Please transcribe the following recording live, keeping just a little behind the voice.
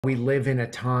We live in a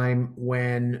time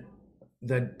when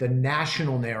the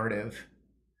national narrative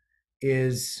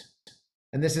is,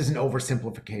 and this is an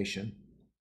oversimplification,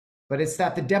 but it's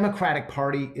that the Democratic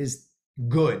Party is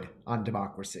good on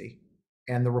democracy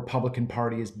and the Republican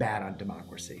Party is bad on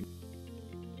democracy.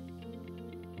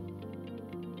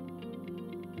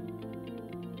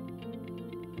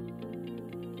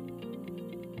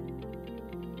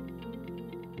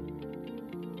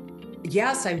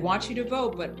 Yes, I want you to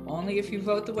vote, but only if you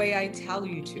vote the way I tell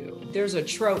you to. There's a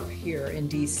trope here in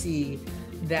DC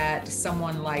that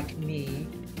someone like me,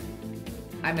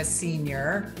 I'm a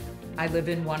senior, I live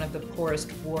in one of the poorest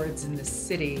wards in the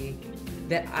city,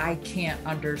 that I can't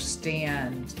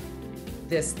understand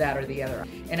this, that, or the other.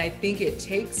 And I think it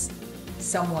takes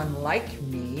someone like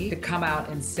me to come out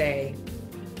and say,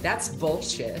 that's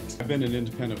bullshit. I've been an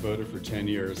independent voter for 10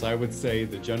 years. I would say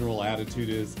the general attitude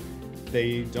is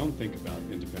they don't think about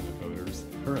independent voters,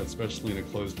 especially in a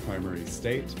closed primary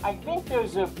state. I think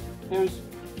there's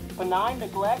benign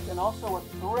neglect and also a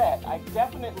threat. I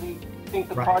definitely think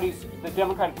the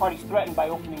Democratic Party's threatened by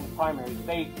opening the primaries.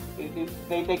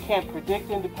 They can't predict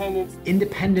independence.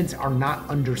 Independents are not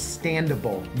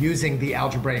understandable using the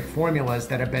algebraic formulas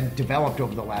that have been developed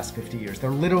over the last 50 years.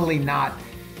 They're literally not,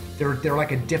 they're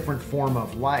like a different form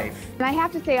of life. And I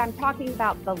have to say, I'm talking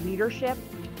about the leadership.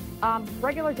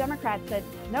 Regular Democrats said,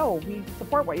 no, we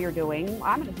support what you're doing.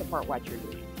 I'm going to support what you're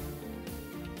doing.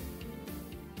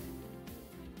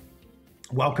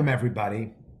 Welcome,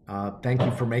 everybody. Thank you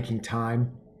for making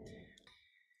time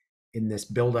in this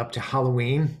build up to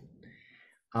Halloween.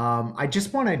 I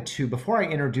just wanted to, before I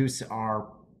introduce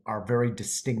our very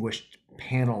distinguished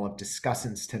panel of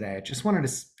discussants today, I just wanted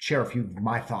to share a few of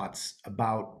my thoughts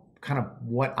about kind of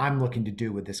what I'm looking to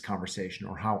do with this conversation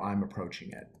or how I'm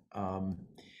approaching it.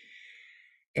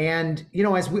 And, you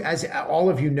know, as all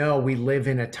of you know, we live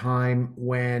in a time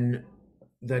when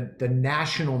the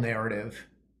national narrative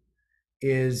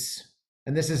is,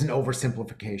 and this is an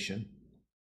oversimplification,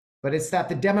 but it's that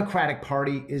the Democratic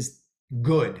Party is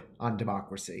good on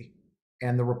democracy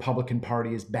and the Republican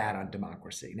Party is bad on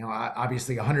democracy. Now,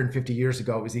 obviously, 150 years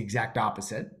ago, it was the exact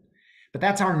opposite, but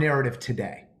that's our narrative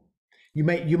today. You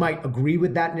might agree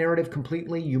with that narrative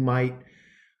completely. You might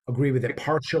agree with it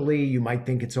partially. You might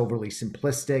think it's overly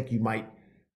simplistic. You might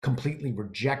completely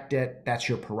reject it. That's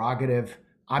your prerogative.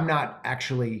 I'm not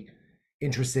actually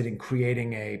interested in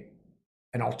creating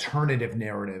an alternative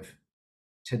narrative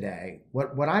today.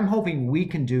 What I'm hoping we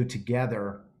can do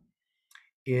together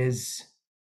is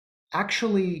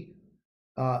actually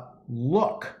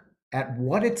look at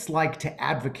what it's like to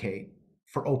advocate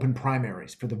for open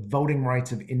primaries, for the voting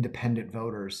rights of independent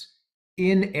voters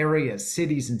in areas,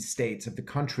 cities, and states of the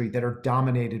country that are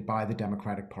dominated by the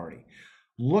Democratic Party.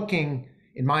 Looking,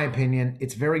 in my opinion,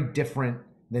 it's very different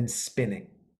than spinning.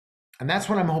 And that's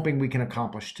what I'm hoping we can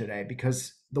accomplish today,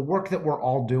 because the work that we're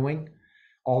all doing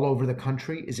all over the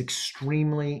country is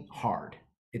extremely hard.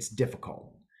 It's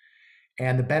difficult.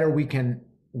 And the better we can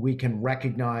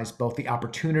recognize both the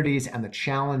opportunities and the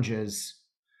challenges,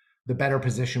 the better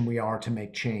position we are to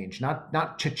make change.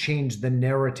 Not to change the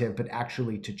narrative, but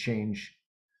actually to change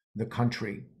the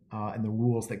country and the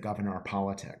rules that govern our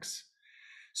politics.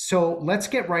 So let's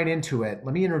get right into it.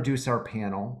 Let me introduce our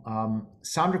panel.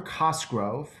 Sondra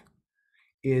Cosgrove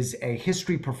is a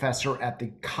history professor at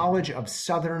the College of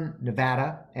Southern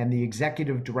Nevada and the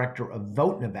executive director of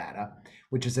Vote Nevada,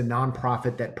 which is a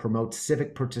nonprofit that promotes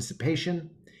civic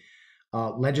participation,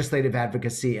 legislative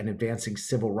advocacy, and advancing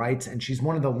civil rights. And she's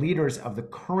one of the leaders of the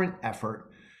current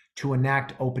effort to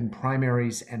enact open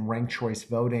primaries and ranked choice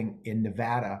voting in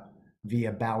Nevada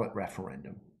via ballot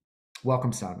referendum.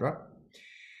 Welcome, Sondra.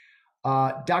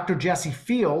 Dr. Jessie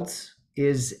Fields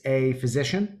is a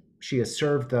physician. She has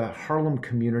served the Harlem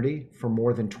community for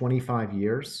more than 25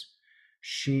 years.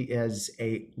 She is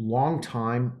a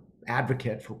longtime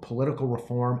advocate for political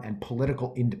reform and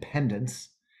political independence,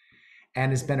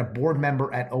 and has been a board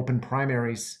member at Open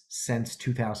Primaries since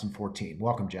 2014.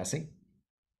 Welcome, Jessie.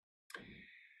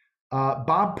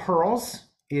 Bob Perls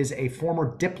is a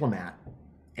former diplomat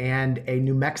and a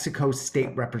New Mexico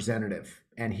state representative,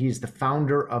 and he's the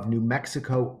founder of New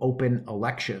Mexico Open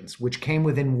Elections, which came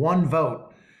within one vote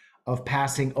of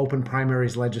passing open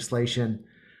primaries legislation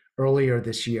earlier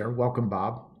this year. Welcome,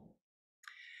 Bob.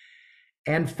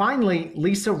 And finally,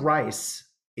 Lisa Rice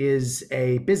is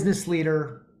a business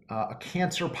leader, a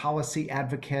cancer policy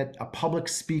advocate, a public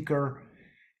speaker,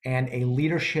 and a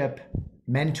leadership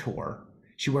mentor.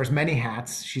 She wears many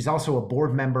hats. She's also a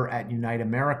board member at Unite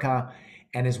America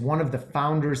and is one of the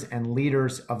founders and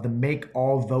leaders of the Make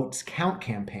All Votes Count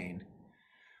campaign,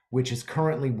 which is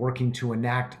currently working to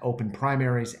enact open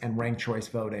primaries and ranked choice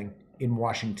voting in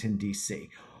Washington, D.C.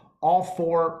 All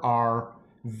four are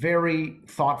very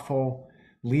thoughtful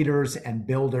leaders and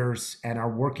builders and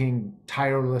are working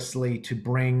tirelessly to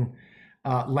bring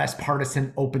less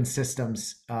partisan open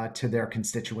systems to their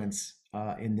constituents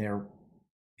in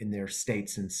their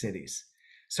states and cities.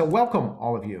 So welcome,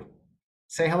 all of you.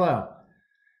 Say hello.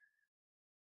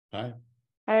 Hi.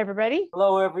 Hi, everybody.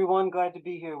 Hello, everyone. Glad to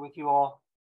be here with you all.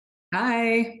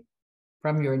 Hi,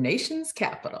 from your nation's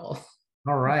capital.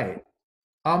 All right.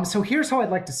 So here's how I'd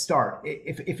like to start.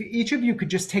 If each of you could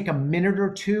just take a minute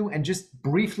or two and just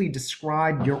briefly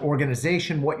describe your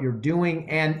organization, what you're doing,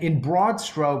 and in broad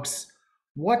strokes,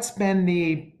 what's been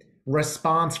the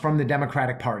response from the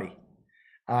Democratic Party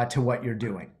to what you're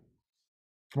doing.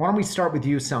 Why don't we start with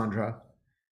you, Sondra?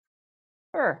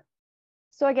 Sure.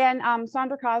 So again,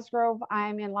 Sondra Cosgrove.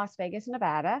 I'm in Las Vegas,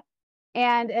 Nevada.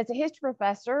 And as a history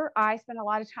professor, I spend a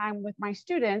lot of time with my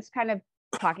students kind of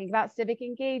talking about civic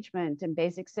engagement and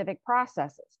basic civic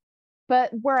processes.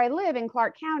 But where I live in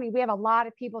Clark County, we have a lot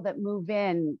of people that move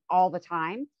in all the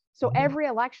time. So every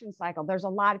election cycle, there's a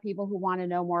lot of people who want to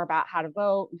know more about how to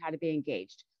vote and how to be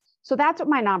engaged. So that's what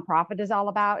my nonprofit is all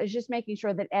about, is just making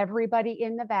sure that everybody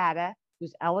in Nevada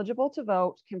who's eligible to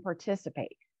vote can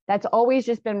participate. That's always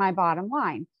just been my bottom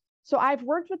line. So I've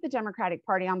worked with the Democratic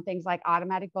Party on things like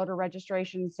automatic voter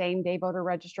registration, same-day voter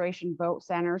registration, vote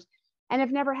centers, and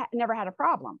have never had a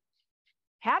problem.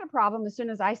 Had a problem as soon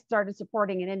as I started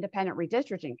supporting an independent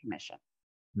redistricting commission.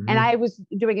 And I was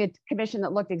doing a commission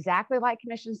that looked exactly like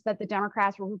commissions that the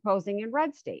Democrats were proposing in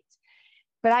red states.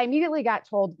 But I immediately got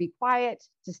told to be quiet,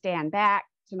 to stand back,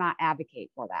 to not advocate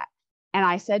for that. And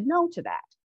I said no to that.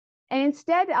 And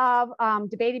instead of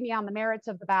debating me on the merits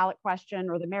of the ballot question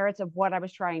or the merits of what I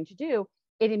was trying to do,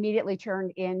 it immediately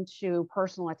turned into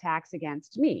personal attacks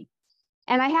against me.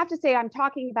 And I have to say, I'm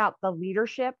talking about the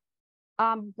leadership.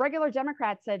 Regular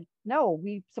Democrats said, no,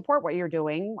 we support what you're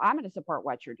doing. I'm going to support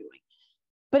what you're doing.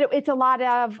 But it's a lot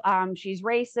of, she's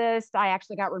racist. I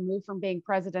actually got removed from being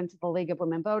president of the League of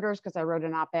Women Voters because I wrote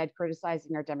an op-ed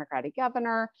criticizing our Democratic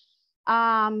governor.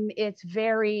 It's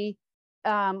very,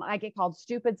 I get called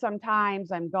stupid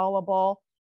sometimes. I'm gullible.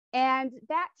 And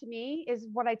that to me is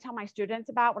what I tell my students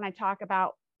about when I talk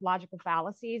about logical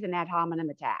fallacies and ad hominem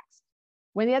attacks.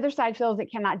 When the other side feels it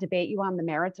cannot debate you on the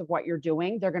merits of what you're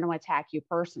doing, they're going to attack you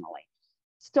personally.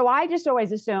 So I just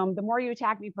always assume the more you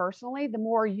attack me personally, the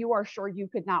more you are sure you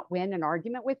could not win an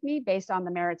argument with me based on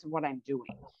the merits of what I'm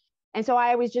doing. And so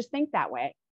I always just think that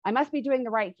way. I must be doing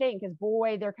the right thing because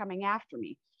boy, they're coming after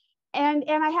me. And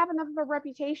I have enough of a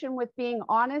reputation with being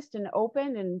honest and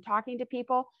open and talking to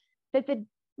people that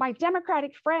my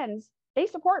Democratic friends, they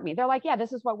support me. They're like, yeah,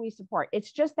 this is what we support.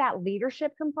 It's just that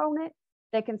leadership component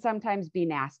that can sometimes be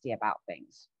nasty about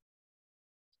things.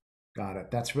 Got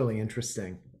it. That's really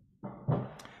interesting.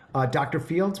 Dr.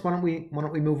 Fields, why don't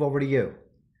we move over to you?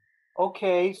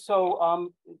 Okay,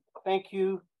 so thank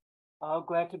you.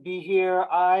 Glad to be here.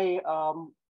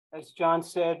 As John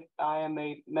said, I am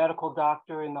a medical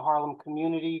doctor in the Harlem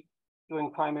community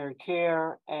doing primary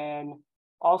care, and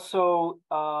also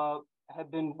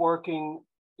have been working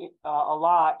a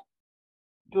lot,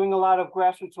 doing a lot of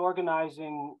grassroots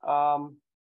organizing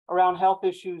around health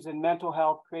issues and mental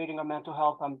health, creating a mental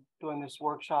health. I'm doing this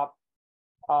workshop.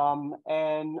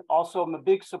 And also I'm a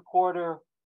big supporter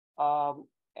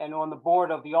and on the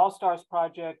board of the All Stars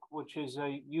Project, which is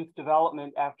a youth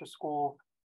development after school,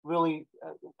 really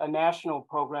a national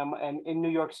program, and in New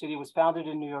York City, was founded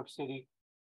in New York City.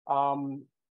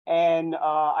 And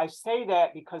I say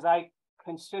that because I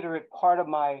consider it part of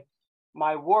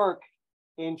my work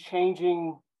in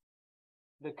changing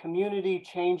the community,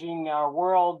 changing our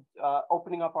world,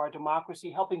 opening up our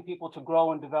democracy, helping people to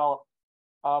grow and develop,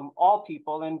 all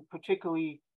people, and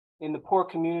particularly in the poor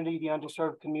community, the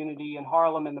underserved community in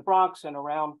Harlem and the Bronx and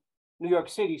around New York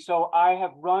City. So I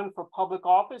have run for public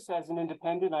office as an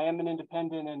independent. I am an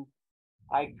independent, and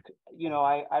I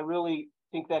really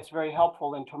think that's very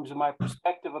helpful in terms of my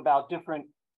perspective about different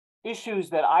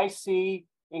issues that I see,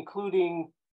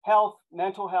 including health,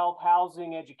 mental health,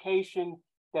 housing, education,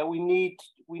 that we need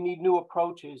new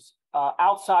approaches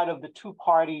outside of the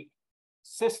two-party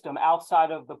system,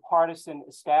 outside of the partisan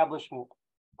establishment.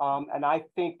 And I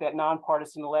think that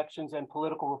nonpartisan elections and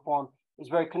political reform is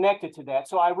very connected to that.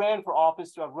 So I ran for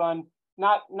office. So I've run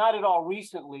not at all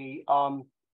recently,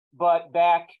 but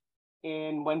back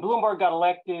when Bloomberg got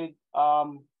elected,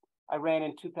 I ran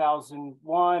in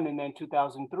 2001 and then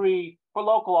 2003 for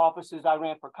local offices. I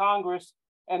ran for Congress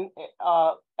and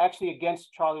actually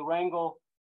against Charlie Rangel,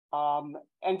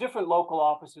 and different local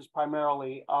offices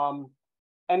primarily.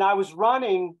 And I was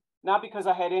running, not because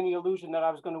I had any illusion that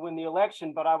I was going to win the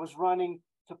election, but I was running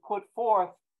to put forth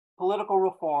political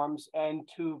reforms and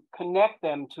to connect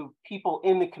them to people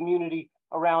in the community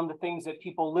around the things that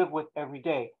people live with every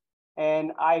day.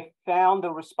 And I found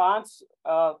the response,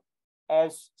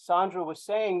 as Sondra was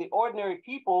saying, the ordinary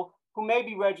people who may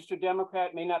be registered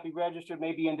Democrat, may not be registered,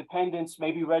 may be independents,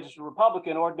 may be registered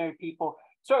Republican, ordinary people,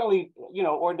 certainly,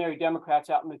 ordinary Democrats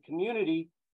out in the community,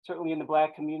 certainly in the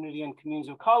Black community and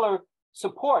communities of color,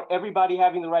 support everybody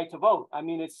having the right to vote. I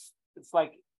mean, it's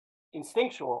like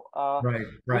instinctual. Right.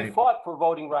 We fought for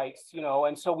voting rights,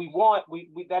 and so we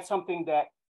that's something that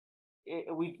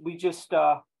we just,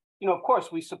 of course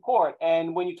we support.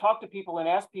 And when you talk to people and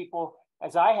ask people,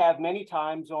 as I have many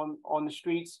times on the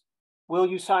streets, will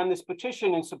you sign this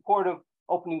petition in support of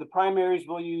opening the primaries?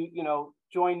 Will you,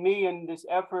 join me in this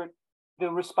effort?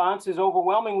 The response is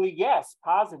overwhelmingly yes,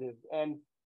 positive. And,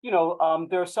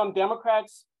 there are some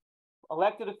Democrats,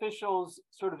 elected officials,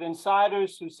 sort of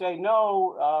insiders who say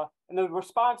no. And the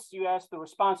response, you asked, the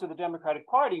response of the Democratic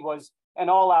Party was an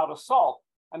all-out assault.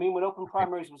 I mean, when open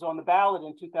primaries was on the ballot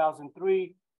in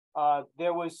 2003,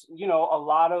 there was, a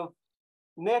lot of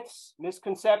myths,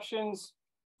 misconceptions,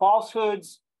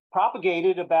 falsehoods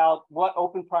propagated about what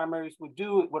open primaries would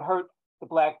do. It would hurt the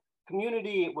Black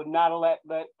community. It would not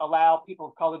allow people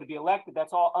of color to be elected.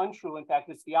 That's all untrue. In fact,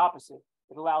 it's the opposite.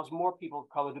 It allows more people of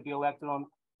color to be elected on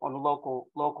the local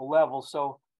level.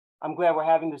 So I'm glad we're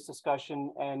having this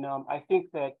discussion, and I think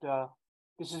that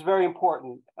this is very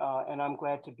important, and I'm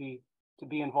glad to be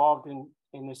involved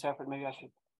in this effort. Maybe I should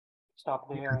stop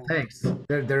there. Yeah, thanks.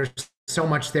 There's so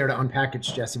much there to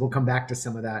unpackage, Jessie. We'll come back to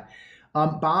some of that.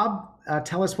 Bob,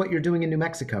 tell us what you're doing in New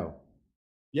Mexico.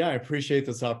 Yeah, I appreciate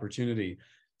this opportunity.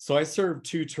 So I served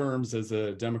 2 terms as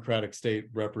a Democratic state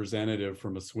representative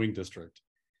from a swing district.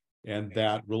 And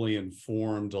that really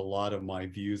informed a lot of my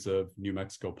views of New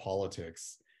Mexico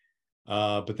politics.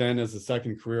 But then as a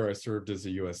second career, I served as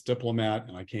a U.S. diplomat,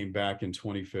 and I came back in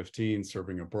 2015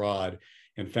 serving abroad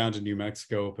and founded New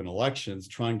Mexico Open Elections,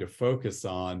 trying to focus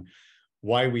on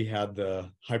why we had the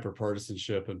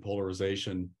hyperpartisanship and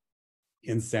polarization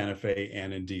in Santa Fe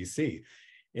and in DC.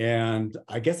 And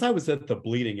I guess I was at the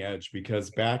bleeding edge, because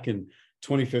back in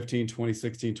 2015,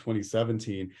 2016,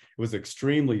 2017, it was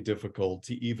extremely difficult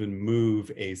to even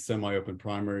move a semi-open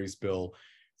primaries bill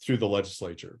through the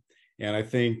legislature. And I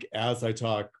think as I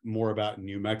talk more about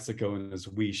New Mexico and as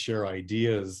we share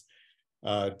ideas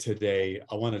today,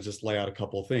 I want to just lay out a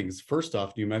couple of things. First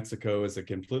off, New Mexico is a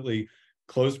completely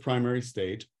closed primary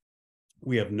state.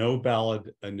 We have no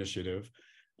ballot initiative.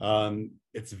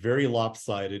 It's very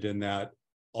lopsided in that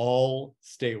all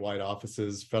statewide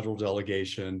offices, federal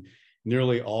delegation,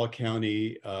 nearly all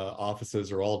county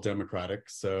offices are all Democratic.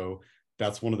 So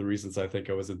that's one of the reasons I think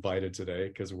I was invited today,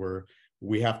 because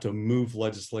we have to move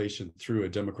legislation through a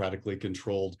democratically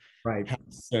controlled House,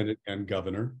 Senate, and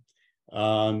governor.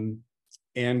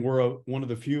 And we're one of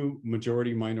the few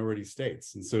majority-minority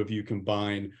states. And so if you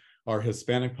combine our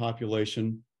Hispanic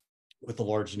population with a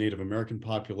large Native American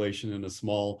population and a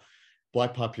small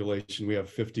Black population, we have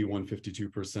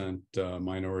 52%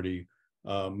 minority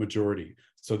majority.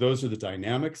 So those are the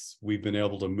dynamics. We've been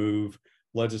able to move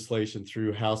legislation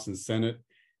through House and Senate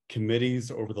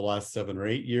committees over the last 7 or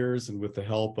 8 years, and with the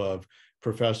help of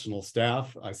professional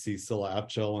staff. I see Scylla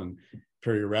Apchel and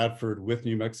Perry Radford with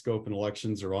New Mexico Open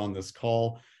Elections are on this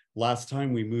call. Last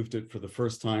time we moved it for the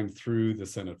first time through the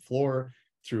Senate floor,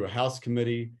 through a House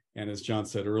committee, and as John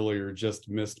said earlier, just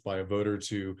missed by a vote or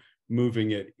two,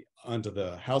 moving it onto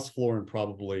the House floor and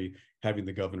probably having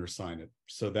the governor sign it.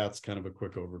 So that's kind of a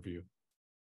quick overview.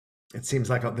 It seems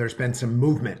like there's been some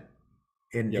movement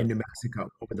in New Mexico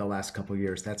over the last couple of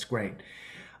years. That's great.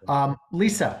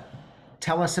 Lisa,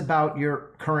 tell us about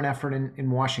your current effort in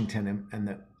Washington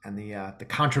and the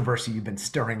controversy you've been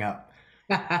stirring up.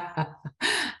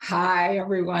 Hi,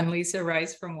 everyone. Lisa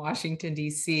Rice from Washington,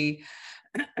 D.C.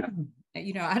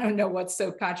 I don't know what's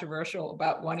so controversial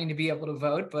about wanting to be able to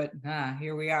vote, but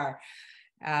here we are.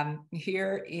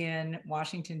 Here in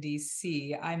Washington,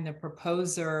 D.C., I'm the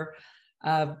proposer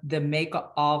of the Make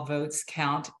All Votes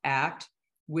Count Act,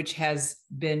 which has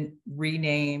been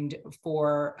renamed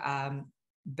for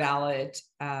ballot,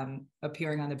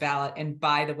 appearing on the ballot. And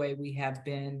by the way, we have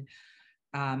been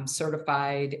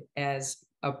certified as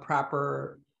a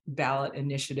proper ballot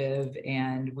initiative,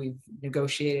 and we've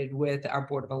negotiated with our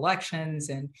Board of Elections,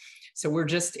 and so we're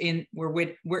in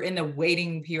the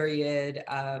waiting period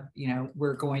of,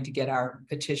 we're going to get our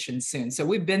petition soon. So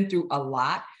we've been through a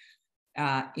lot,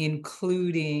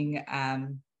 including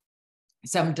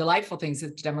some delightful things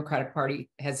that the Democratic Party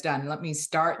has done. Let me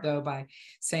start, though, by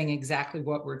saying exactly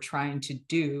what we're trying to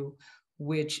do,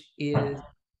 which is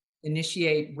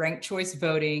initiate ranked choice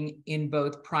voting in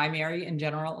both primary and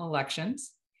general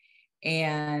elections.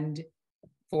 And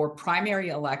for primary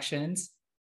elections,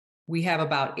 we have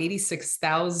about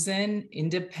 86,000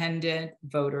 independent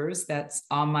voters. That's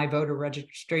on my voter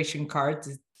registration card.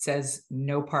 It says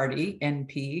no party,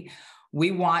 NP.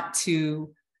 We want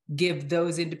to give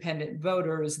those independent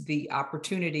voters the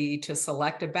opportunity to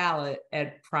select a ballot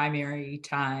at primary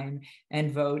time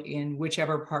and vote in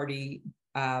whichever party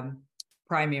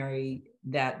primary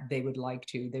that they would like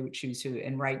to, they would choose to.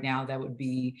 And right now that would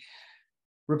be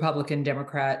Republican,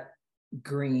 Democrat,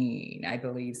 Green, I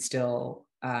believe still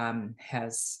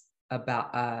has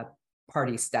about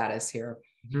party status here.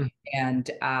 Mm-hmm.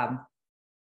 And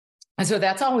so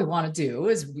that's all we want to do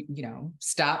is,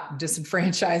 stop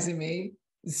disenfranchising me,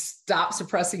 stop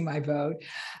suppressing my vote.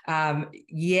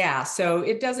 So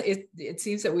it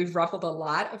seems that we've ruffled a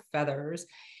lot of feathers,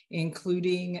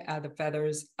 including the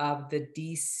feathers of the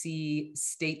DC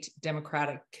State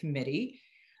Democratic Committee,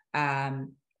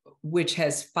 which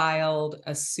has filed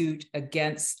a suit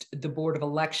against the Board of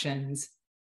Elections,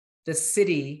 the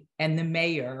city, and the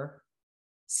mayor,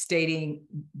 stating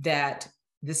that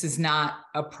this is not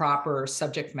a proper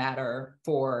subject matter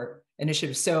for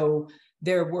initiative. So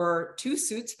there were 2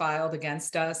 suits filed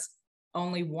against us.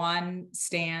 Only one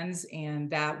stands,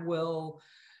 and that will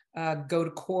go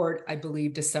to court, I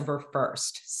believe, December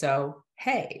 1st. So,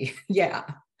 hey, yeah,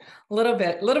 a little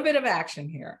bit of action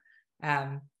here.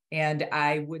 And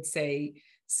I would say,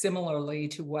 similarly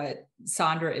to what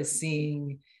Sondra is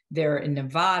seeing there in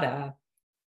Nevada,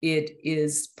 it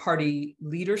is party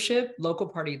leadership, local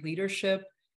party leadership,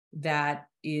 that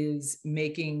is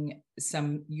making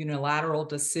some unilateral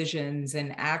decisions,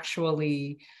 and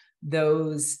actually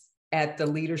those at the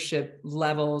leadership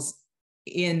levels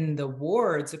in the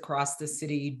wards across the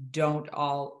city don't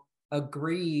all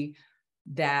agree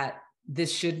that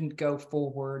this shouldn't go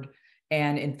forward.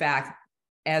 And in fact,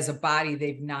 as a body,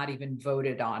 they've not even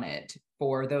voted on it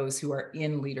for those who are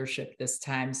in leadership this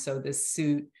time. So this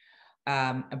suit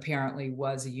apparently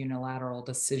was a unilateral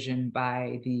decision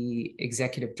by the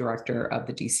executive director of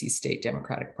the DC State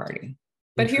Democratic Party.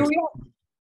 But here we are.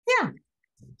 Yeah.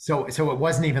 So it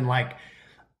wasn't even like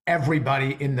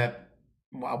everybody in the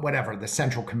the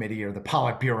Central Committee or the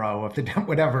Politburo of the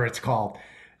whatever it's called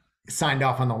signed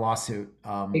off on the lawsuit.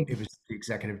 It was the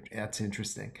executive. That's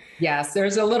interesting. Yes,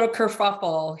 there's a little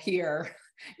kerfuffle here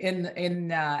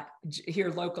in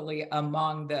here locally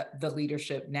among the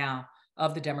leadership now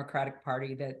of the Democratic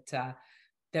Party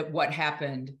that what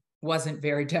happened wasn't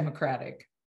very democratic.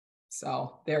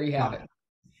 So there you have it.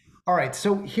 All right.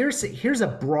 So here's a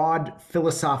broad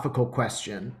philosophical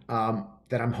question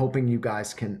that I'm hoping you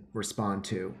guys can respond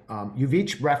to. You've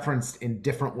each referenced in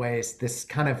different ways this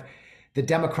kind of, the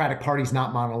Democratic Party is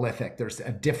not monolithic. There's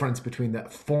a difference between the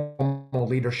formal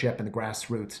leadership and the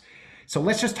grassroots. So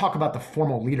let's just talk about the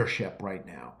formal leadership right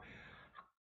now.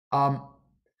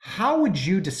 How would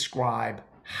you describe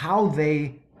how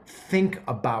they think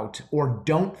about or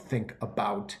don't think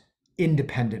about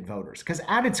independent voters? Because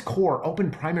at its core,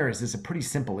 open primaries is a pretty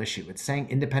simple issue. It's saying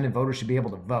independent voters should be able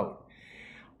to vote.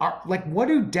 What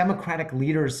do Democratic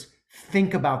leaders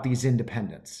think about these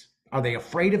independents? Are they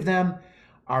afraid of them?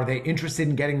 Are they interested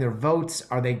in getting their votes?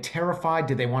 Are they terrified?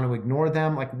 Do they want to ignore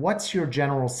them? What's your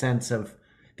general sense of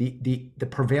the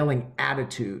prevailing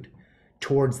attitude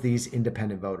towards these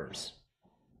independent voters?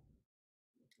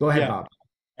 Go ahead, Bob.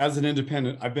 As an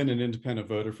independent, I've been an independent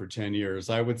voter for 10 years.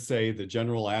 I would say the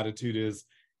general attitude is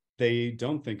they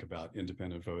don't think about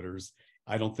independent voters.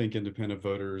 I don't think independent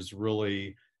voters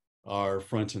really are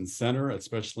front and center,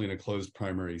 especially in a closed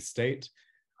primary state.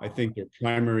 I think their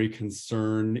primary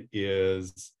concern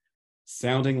is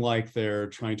sounding like they're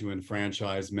trying to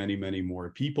enfranchise many, many more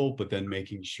people, but then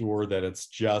making sure that it's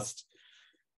just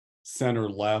center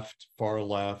left, far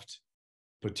left,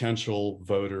 potential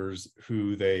voters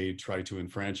who they try to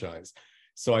enfranchise.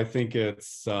 So I think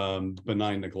it's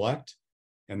benign neglect.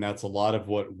 And that's a lot of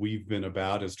what we've been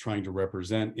about, is trying to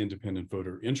represent independent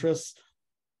voter interests.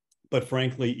 But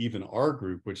frankly, even our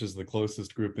group, which is the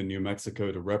closest group in New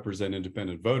Mexico to represent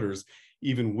independent voters,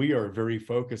 even we are very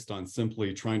focused on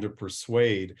simply trying to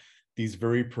persuade these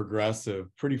very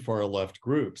progressive, pretty far left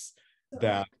groups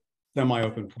that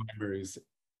semi-open primaries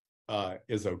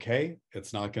is okay.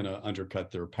 It's not going to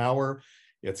undercut their power.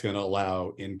 It's going to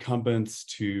allow incumbents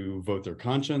to vote their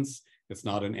conscience. It's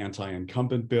not an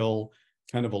anti-incumbent bill,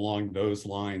 kind of along those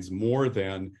lines, more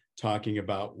than talking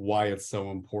about why it's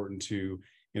so important to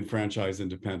enfranchise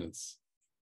independents.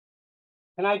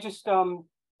 Can I just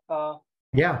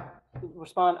Yeah.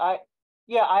 respond? I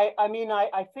mean,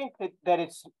 I think that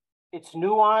it's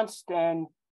nuanced and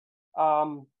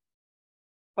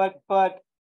but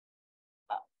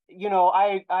you know,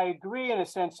 I agree in a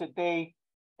sense that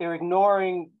they're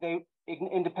ignoring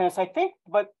independence. I think,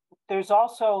 but there's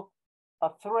also a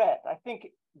threat. I think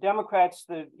Democrats,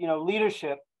 the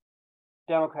leadership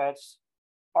Democrats,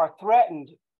 are threatened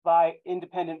by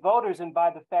independent voters and by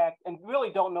the fact, and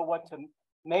really don't know what to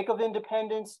make of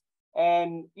independence.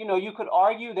 And you could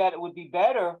argue that it would be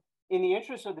better in the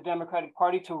interest of the Democratic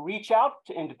Party to reach out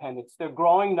to independents. They're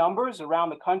growing numbers around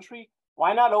the country.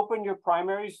 Why not open your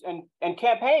primaries and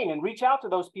campaign and reach out to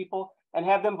those people and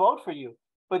have them vote for you?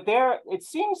 But it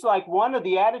seems like one of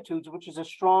the attitudes, which is a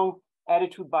strong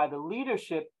attitude by the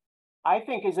leadership, I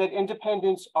think, is that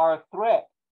independents are a threat.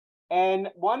 And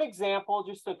one example,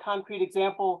 just a concrete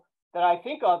example that I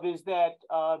think of, is that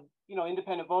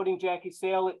independent voting, Jackie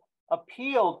Sale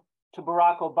appealed to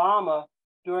Barack Obama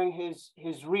during his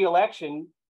reelection,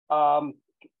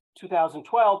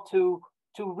 2012, to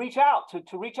reach out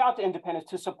to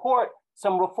independents, to support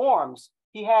some reforms.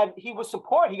 He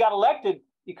got elected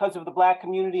because of the Black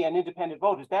community and independent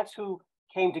voters. That's who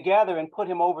came together and put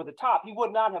him over the top. He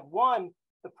would not have won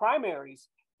the primaries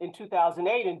in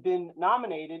 2008 and been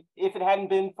nominated if it hadn't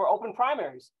been for open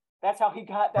primaries. That's how he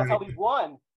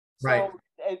won. Right. So,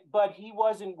 but he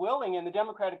wasn't willing, and the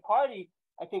Democratic Party,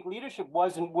 I think leadership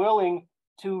wasn't willing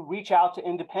to reach out to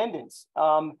independents.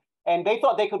 And they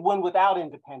thought they could win without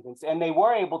independents, and they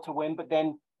were able to win. But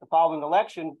then the following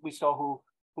election, we saw who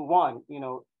won.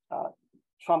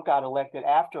 Trump got elected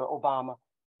after Obama,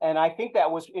 and I think that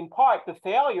was in part the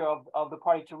failure of the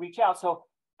party to reach out. So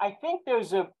I think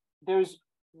there's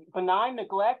benign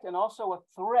neglect and also a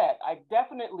threat. I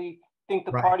definitely think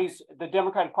the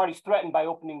Democratic Party's threatened by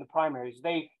opening the primaries.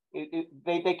 They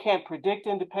can't predict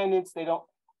independence. They don't,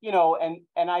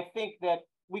 and I think that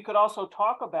we could also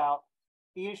talk about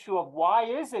the issue of why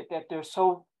is it that they're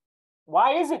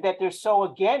so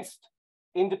against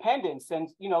independence and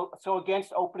so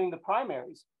against opening the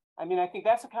primaries. I mean, I think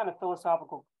that's a kind of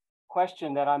philosophical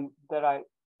question that I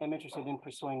am interested in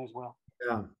pursuing as well.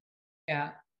 Yeah.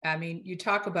 I mean, you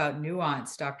talk about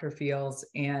nuance, Dr. Fields,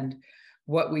 and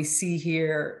what we see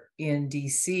here in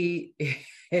DC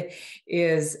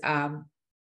is,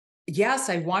 yes,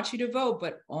 I want you to vote,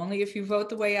 but only if you vote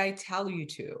the way I tell you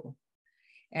to.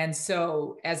 And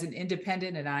so as an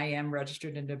independent, and I am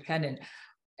registered independent,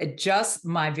 just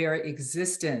my very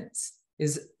existence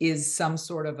is some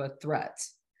sort of a threat,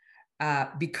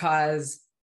 because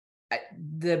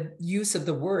the use of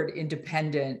the word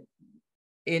independent,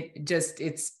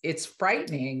 it's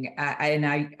frightening.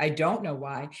 I don't know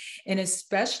why. And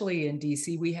especially in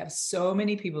DC, we have so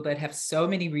many people that have so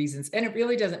many reasons, and it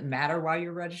really doesn't matter why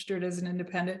you're registered as an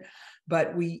independent,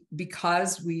 but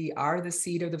because we are the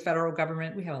seat of the federal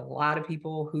government, we have a lot of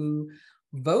people who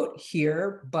vote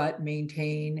here, but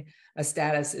maintain a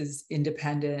status as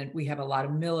independent. We have a lot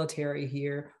of military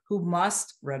here who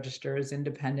must register as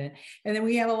independent. And then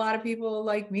we have a lot of people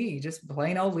like me, just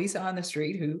plain old Lisa on the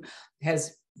street, who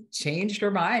has changed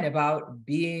her mind about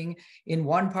being in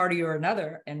one party or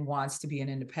another and wants to be an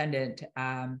independent.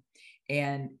 And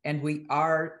we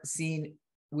are seen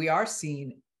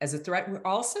as a threat. We're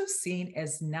also seen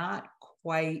as not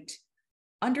quite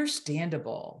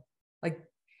understandable.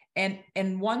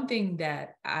 And one thing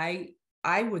that I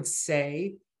would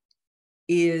say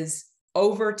is,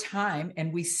 over time,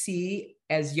 and we see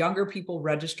as younger people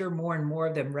register, more and more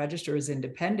of them register as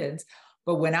independents.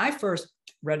 But when I first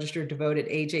registered to vote at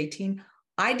age 18,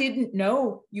 I didn't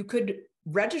know you could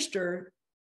register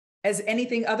as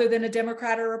anything other than a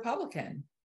Democrat or Republican.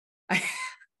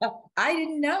 I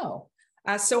didn't know.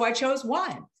 So I chose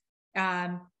one.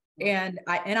 And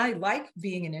I like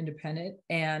being an independent,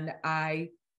 and I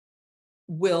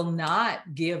will not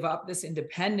give up this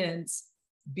independence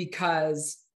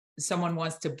because someone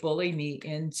wants to bully me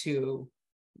into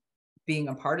being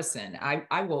a partisan.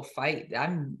 I will fight.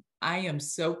 I am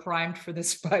so primed for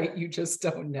this fight. You just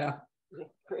don't know.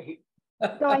 Great.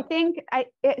 So I think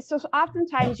so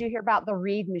oftentimes you hear about the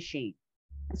Reid machine.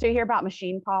 So you hear about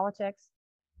machine politics.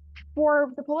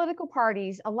 For the political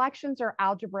parties, elections are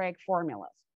algebraic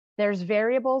formulas. There's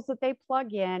variables that they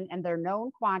plug in, and they're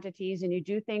known quantities, and you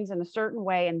do things in a certain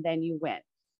way, and then you win.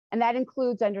 And that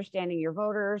includes understanding your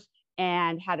voters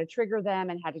and how to trigger them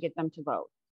and how to get them to vote.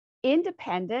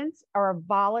 Independents are a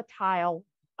volatile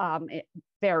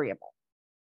variable.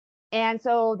 And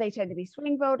so they tend to be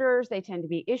swing voters. They tend to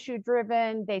be issue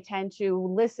driven. They tend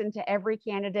to listen to every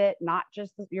candidate, not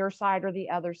just your side or the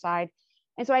other side.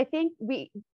 And so I think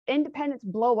independents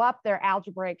blow up their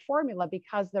algebraic formula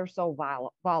because they're so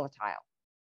volatile.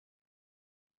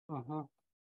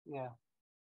 Yeah.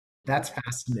 That's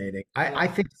fascinating. I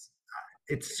think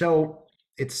it's so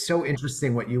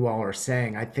interesting what you all are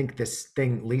saying. I think this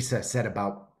thing Lisa said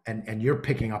about, and you're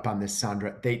picking up on this,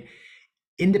 Sondra,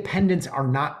 independents are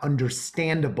not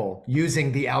understandable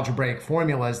using the algebraic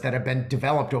formulas that have been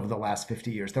developed over the last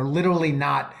 50 years. They're literally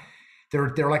not,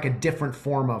 they're like a different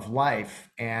form of life.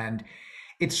 And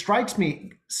it strikes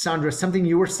me, Sondra, something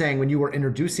you were saying when you were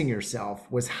introducing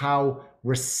yourself was how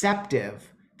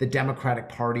receptive the Democratic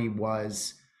Party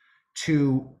was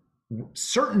to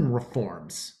certain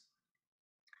reforms.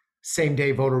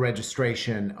 Same-day voter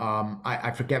registration.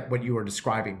 I forget what you were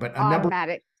describing, but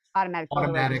automatic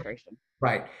voter registration.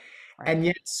 Right. And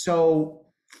yet so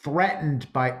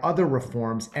threatened by other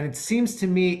reforms. And it seems to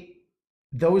me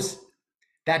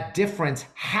that difference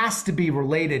has to be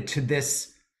related to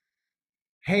this.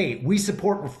 Hey, we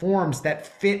support reforms that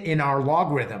fit in our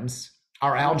logarithms,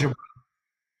 our algebra,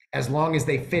 as long as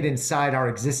they fit inside our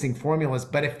existing formulas.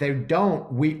 But if they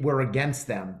don't, we're against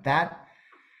them.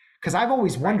 Because I've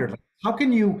always wondered, how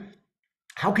can you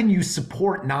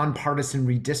support nonpartisan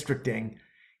redistricting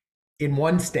in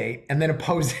one state and then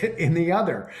oppose it in the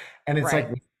other? And it's like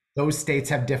those states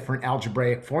have different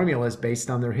algebraic formulas based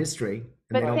on their history.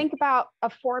 But think about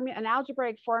an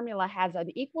algebraic formula has an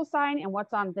equal sign and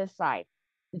what's on this side.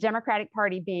 The Democratic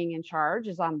Party being in charge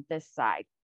is on this side.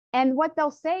 And what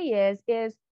they'll say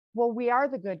is, well, we are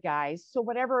the good guys. So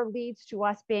whatever leads to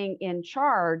us being in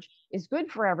charge is good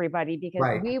for everybody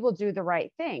because we will do the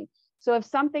right thing. So if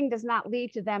something does not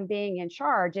lead to them being in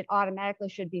charge, it automatically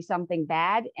should be something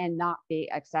bad and not be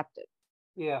accepted.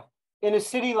 Yeah. In a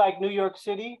city like New York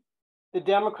City, the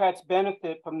Democrats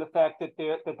benefit from the fact that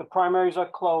the primaries are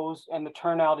closed and the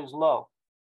turnout is low.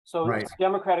 So it's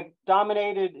Democratic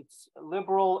dominated, it's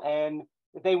liberal, and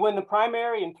if they win the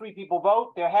primary and 3 people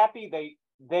vote, they're happy,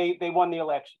 they won the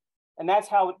election. And that's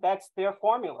their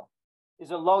formula.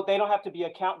 Is a low, they don't have to be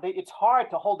it's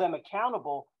hard to hold them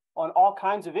accountable on all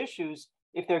kinds of issues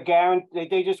if they're guaranteed,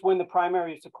 they just win the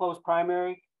primary, it's a closed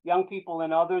primary. Young people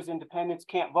and others, independents,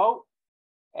 can't vote.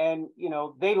 And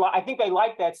I think they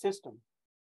like that system.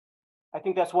 I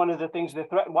think that's one of the things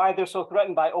why they're so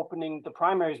threatened by opening the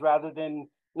primaries rather than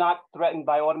not threatened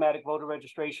by automatic voter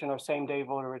registration or same-day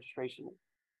voter registration,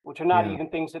 which are not even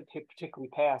things that particularly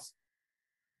pass.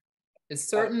 It's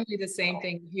certainly the same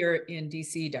thing here in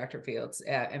DC, Dr. Fields.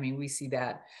 I mean, we see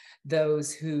that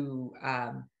those who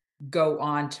go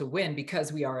on to win,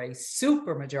 because we are a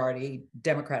super majority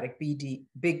Democratic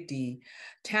big D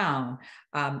town,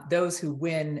 those who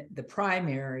win the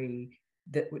primary,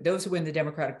 those who win the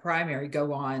Democratic primary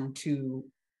go on to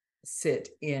sit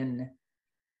in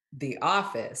the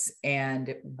office.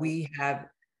 And we have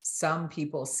some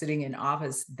people sitting in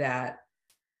office that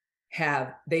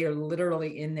they are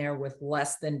literally in there with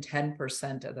less than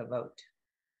 10% of the vote.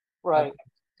 Right.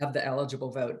 Of the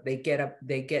eligible vote. They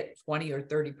get 20 or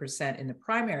 30% in the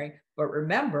primary, but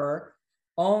remember,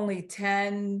 only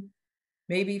 10,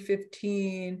 maybe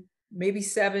 15, maybe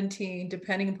 17,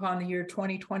 depending upon the year,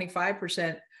 20,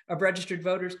 25% of registered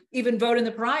voters even vote in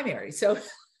the primary. So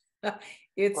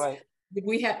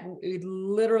we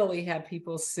literally have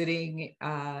people sitting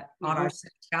on our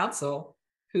city council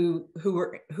who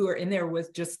are in there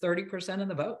with just 30% of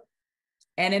the vote.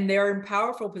 And they're in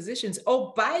powerful positions.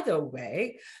 Oh, by the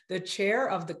way, the chair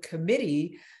of the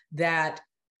committee that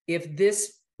if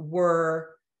this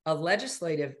were a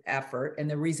legislative effort, and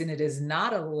the reason it is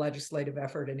not a legislative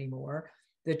effort anymore,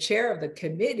 the chair of the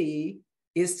committee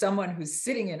is someone who's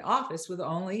sitting in office with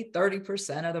only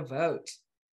 30% of the vote.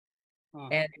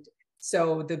 And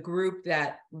so the group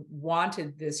that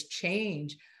wanted this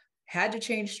change had to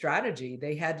change strategy.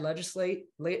 They had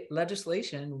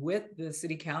legislation with the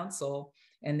city council,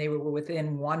 and they were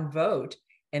within one vote.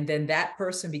 And then that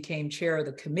person became chair of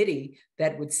the committee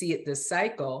that would see it this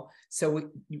cycle. So,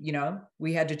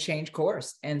 we had to change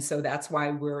course. And so that's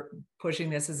why we're pushing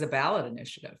this as a ballot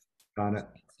initiative. Got it.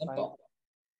 Simple.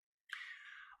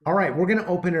 All right, we're going to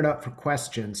open it up for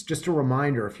questions. Just a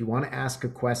reminder, if you want to ask a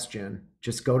question,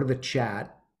 just go to the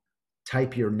chat,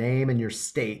 type your name and your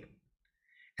state,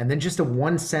 and then just a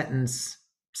 1-sentence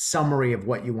summary of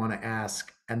what you want to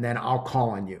ask, and then I'll call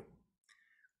on you.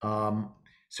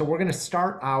 So we're going to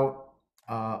start out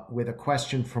with a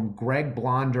question from Greg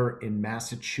Blonder in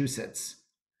Massachusetts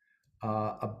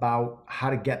about how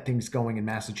to get things going in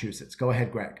Massachusetts. Go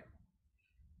ahead, Greg.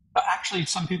 Actually,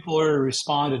 some people already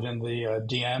responded in the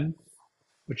DM,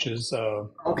 which is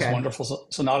wonderful.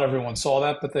 So not everyone saw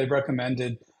that, but they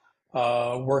recommended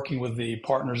working with the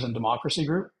Partners in Democracy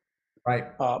group. Right.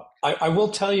 I will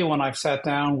tell you, when I've sat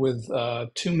down with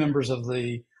two members of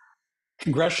the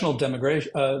congressional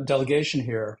delegation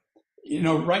here,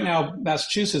 right now,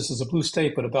 Massachusetts is a blue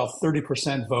state, but about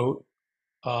 30% vote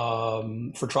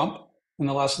for Trump in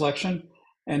the last election.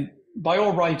 And by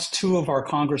all rights, two of our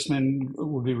congressmen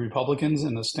would be Republicans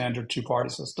in the standard two-party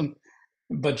system,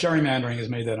 but gerrymandering has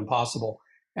made that impossible.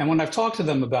 And when I've talked to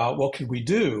them about what could we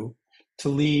do to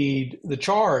lead the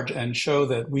charge and show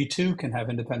that we too can have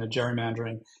independent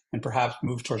gerrymandering and perhaps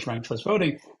move towards ranked choice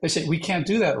voting, they say we can't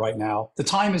do that right now. The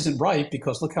time isn't right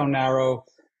because look how narrow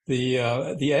the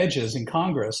edge is in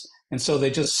Congress. And so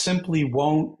they just simply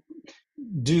won't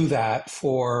do that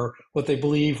for what they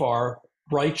believe are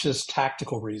righteous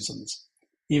tactical reasons,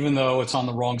 even though it's on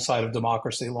the wrong side of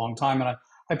democracy a long time. And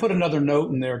I put another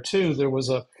note in there too. There was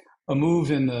a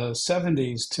move in the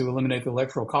 70s to eliminate the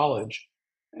Electoral College,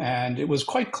 and it was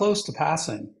quite close to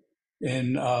passing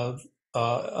in both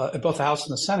the House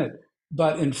and the Senate.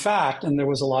 But in fact, and there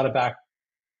was a lot of back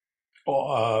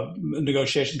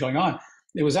negotiation going on,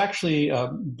 it was actually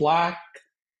black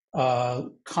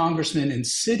congressmen in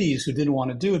cities who didn't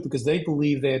want to do it because they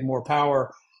believed they had more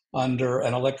power under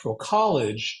an electoral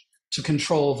college to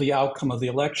control the outcome of the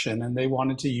election, and they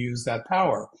wanted to use that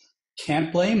power.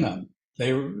 Can't blame them.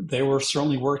 They were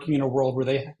certainly working in a world where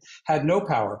they had no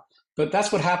power. But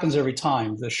that's what happens every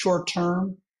time. The short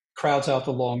term crowds out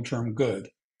the long term good.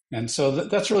 And so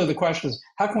that's really the question, is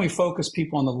how can we focus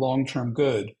people on the long term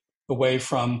good away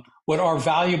from what are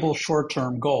valuable short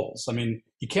term goals? I mean,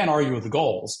 you can't argue with the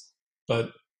goals,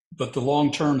 but the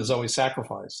long term is always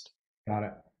sacrificed. Got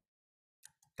it.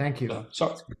 Thank you.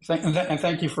 And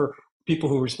thank you for people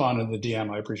who responded to the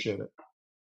DM. I appreciate it.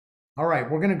 All right,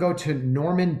 we're going to go to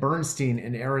Norman Bernstein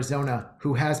in Arizona,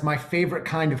 who has my favorite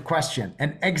kind of question,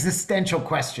 an existential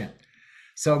question.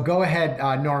 So go ahead,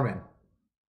 Norman.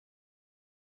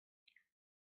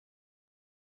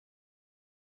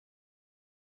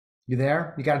 You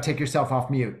there? You got to take yourself off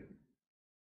mute.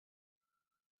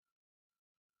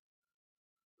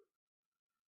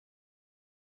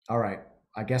 All right,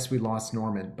 I guess we lost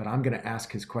Norman, but I'm going to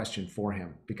ask his question for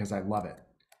him because I love it.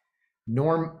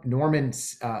 Norman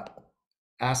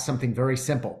asked something very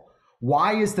simple.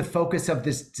 Why is the focus of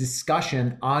this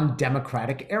discussion on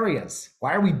Democratic areas?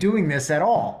 Why are we doing this at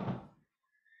all?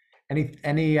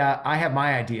 I have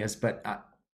my ideas, but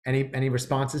any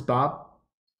responses, Bob?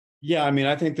 Yeah, I mean,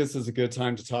 I think this is a good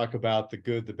time to talk about the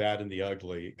good, the bad, and the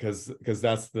ugly, because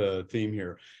that's the theme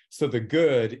here. So the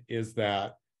good is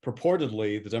that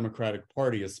purportedly the Democratic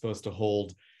Party is supposed to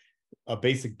hold a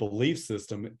basic belief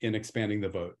system in expanding the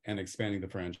vote and expanding the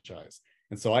franchise.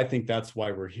 And so I think that's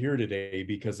why we're here today,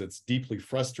 because it's deeply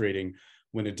frustrating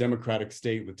when a democratic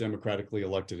state with democratically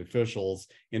elected officials,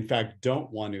 in fact,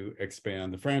 don't want to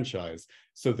expand the franchise.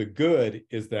 So the good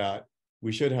is that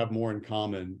we should have more in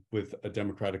common with a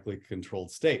democratically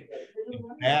controlled state. The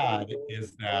bad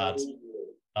is that,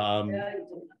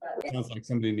 sounds like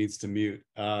somebody needs to mute.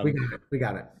 We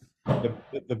got it.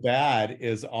 The bad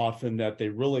is often that they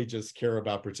really just care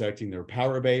about protecting their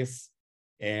power base.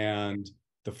 And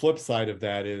the flip side of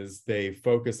that is they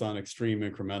focus on extreme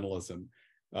incrementalism.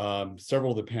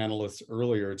 Several of the panelists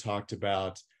earlier talked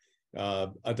about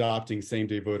adopting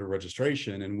same-day voter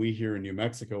registration. And we here in New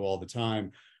Mexico all the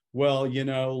time, well,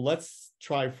 let's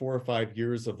try 4 or 5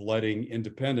 years of letting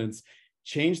independents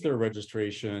change their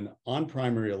registration on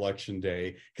primary election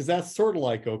day, because that's sort of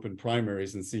like open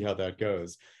primaries, and see how that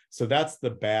goes. So that's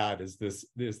the bad, is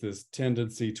this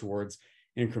tendency towards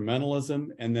incrementalism.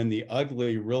 And then the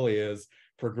ugly really is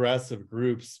progressive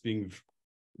groups being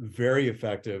very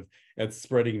effective at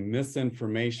spreading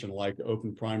misinformation, like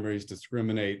open primaries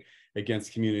discriminate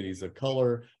against communities of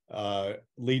color,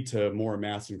 lead to more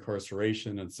mass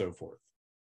incarceration, and so forth.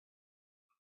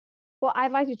 Well,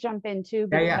 I'd like to jump in too,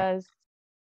 because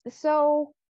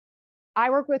so I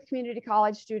work with community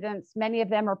college students. Many of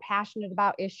them are passionate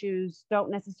about issues, don't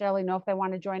necessarily know if they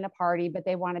want to join a party, but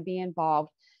they want to be involved.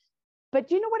 But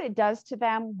do you know what it does to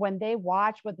them when they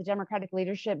watch what the Democratic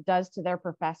leadership does to their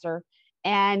professor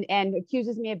and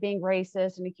accuses me of being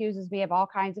racist and accuses me of all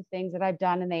kinds of things that I've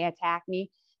done, and they attack me?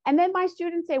 And then my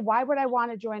students say, why would I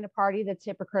want to join a party that's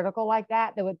hypocritical like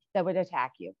that would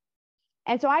attack you?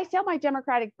 And so I tell my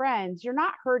Democratic friends, you're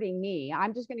not hurting me.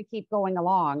 I'm just going to keep going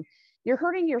along. You're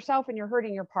hurting yourself and you're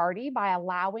hurting your party by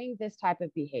allowing this type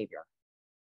of behavior.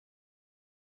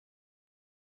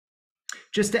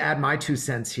 Just to add my 2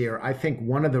 cents here, I think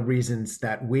one of the reasons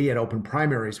that we at Open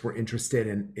Primaries were interested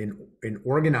in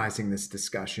organizing this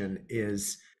discussion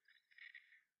is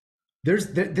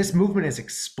this movement is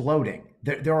exploding.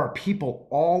 There are people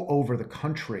all over the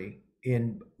country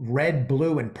in red,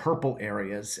 blue, and purple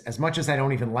areas, as much as I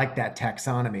don't even like that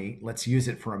taxonomy, let's use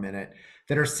it for a minute,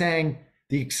 that are saying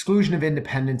the exclusion of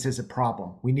independents is a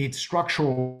problem. We need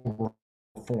structural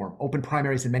reform, open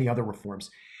primaries, and many other reforms.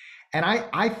 And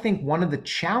I think one of the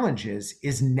challenges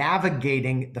is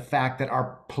navigating the fact that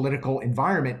our political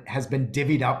environment has been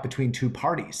divvied up between two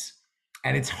parties,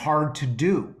 and it's hard to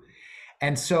do.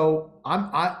 And so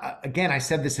again, I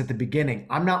said this at the beginning,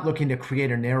 I'm not looking to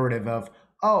create a narrative of,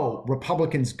 oh,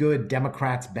 Republicans good,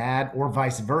 Democrats bad, or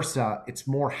vice versa. It's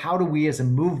more, how do we as a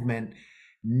movement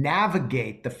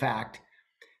navigate the fact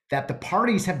that the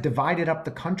parties have divided up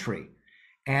the country?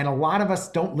 And a lot of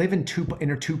us don't live in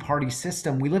a two-party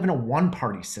system. We live in a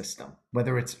one-party system,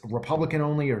 whether it's Republican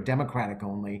only or Democratic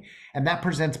only. And that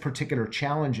presents particular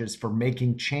challenges for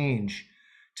making change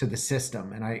to the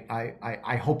system. And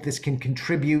I hope this can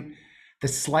contribute the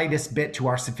slightest bit to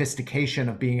our sophistication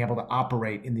of being able to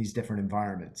operate in these different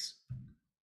environments.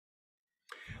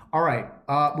 All right,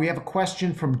 we have a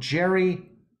question from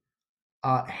Jerry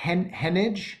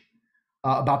Henage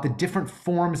about the different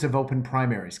forms of open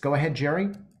primaries. Go ahead, Jerry.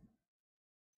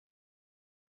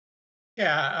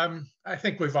 Yeah, I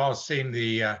think we've all seen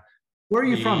the... Where are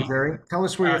you from, Jerry? Tell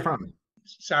us where you're from.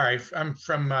 Sorry, I'm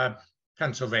from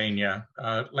Pennsylvania,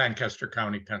 Lancaster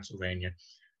County, Pennsylvania.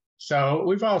 So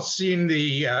we've all seen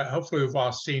the, hopefully we've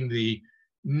all seen the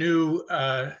new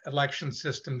election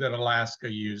system that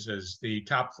Alaska uses, the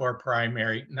top four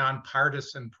primary,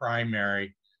 nonpartisan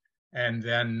primary, and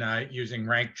then using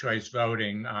ranked choice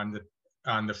voting on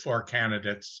the four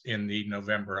candidates in the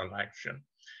November election.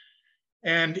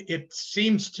 And it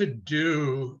seems to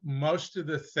do most of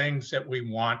the things that we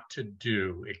want to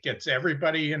do. It gets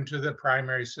everybody into the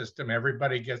primary system,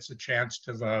 everybody gets a chance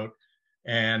to vote,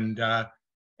 and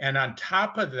on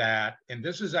top of that, and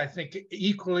this is, I think,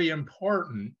 equally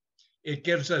important, it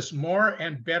gives us more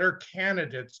and better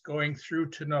candidates going through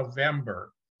to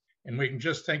November. And we can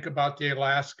just think about the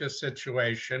Alaska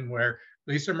situation where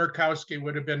Lisa Murkowski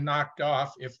would have been knocked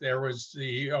off if there was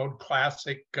the old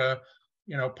classic,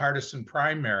 partisan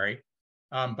primary.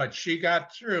 But she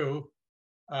got through.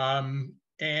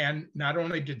 And not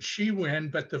only did she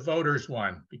win, but the voters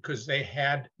won because they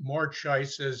had more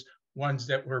choices, ones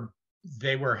that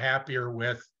they were happier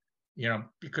with,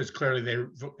 because clearly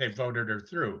they voted her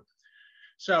through.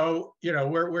 So,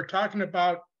 we're talking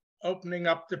about opening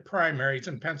up the primaries,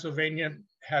 and Pennsylvania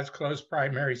has closed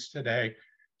primaries today.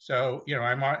 So,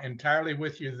 I'm entirely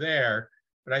with you there,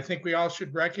 but I think we all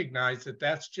should recognize that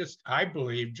that's just, I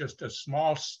believe, just a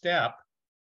small step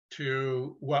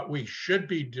to what we should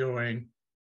be doing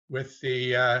with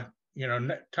the,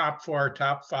 top four,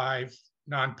 top five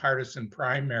nonpartisan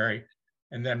primary,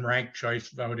 and then ranked choice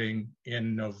voting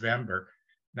in November.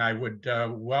 And I would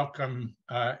welcome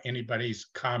anybody's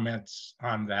comments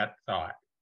on that thought.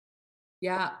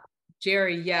 Yeah,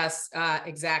 Jerry, yes,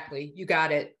 exactly. You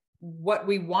got it. What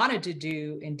we wanted to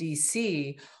do in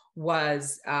DC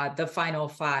was the Final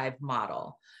Five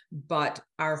model, but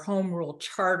our home rule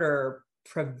charter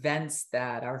prevents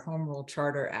that. Our home rule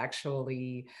charter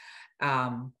actually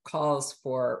calls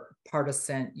for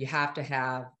partisan, you have to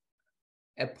have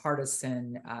a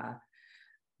partisan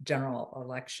general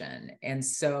election. And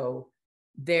so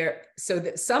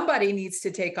somebody needs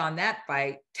to take on that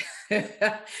fight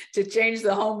to change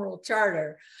the home rule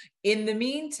charter. In the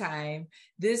meantime,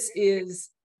 this is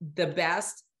the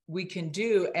best we can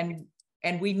do, and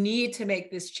we need to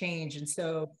make this change. And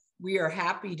so we are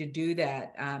happy to do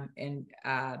that.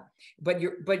 But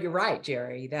you're right,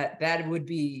 Jerry, that would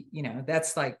be,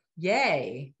 that's like,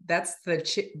 yay, that's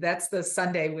the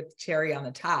sundae with the cherry on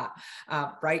the top.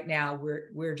 Right now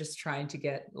we're just trying to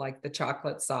get like the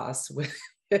chocolate sauce with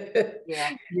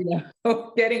Yeah.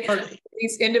 Getting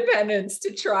these independents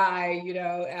to try,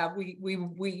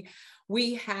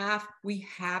 we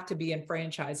have to be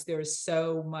enfranchised. There is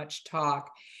so much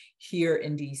talk here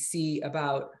in DC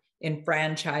about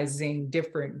enfranchising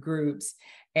different groups.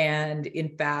 And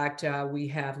in fact, we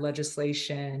have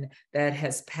legislation that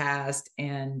has passed,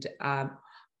 and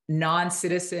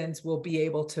non-citizens will be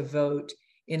able to vote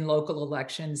in local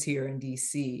elections here in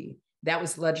DC. That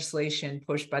was legislation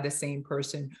pushed by the same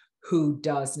person who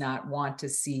does not want to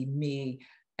see me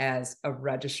as a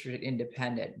registered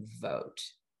independent vote.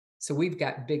 So we've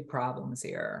got big problems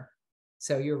here.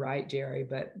 So you're right, Jerry,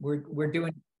 but we're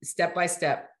doing step by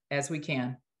step as we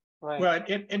can. Right. Well,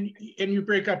 and you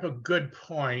break up a good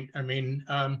point. I mean,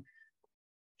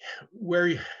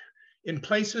 in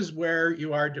places where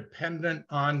you are dependent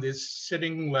on the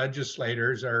sitting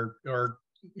legislators or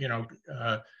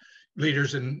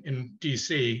leaders in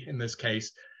DC in this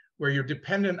case, where you're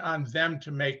dependent on them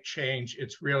to make change,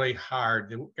 it's really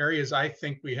hard. The areas I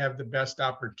think we have the best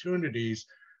opportunities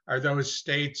are those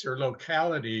states or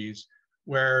localities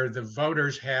where the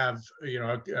voters have,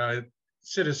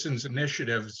 citizens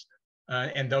initiatives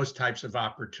and those types of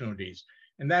opportunities.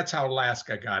 And that's how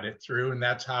Alaska got it through. And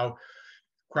that's how,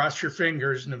 cross your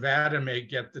fingers, Nevada may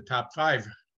get the top 5,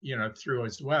 through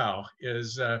as well,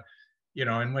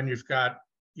 and when you've got,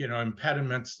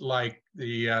 impediments like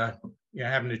the,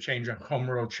 having to change a home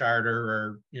rule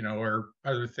charter or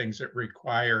other things that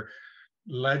require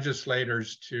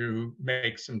legislators to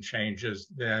make some changes,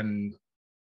 then,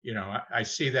 I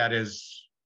see that as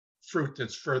fruit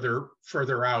that's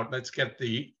further out. Let's get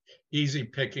the easy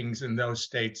pickings in those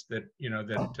states that,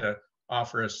 that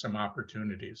offer us some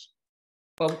opportunities.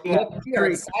 Well, we are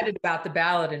excited about the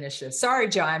ballot initiative. Sorry,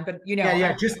 John, but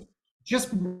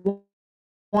just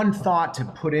one thought to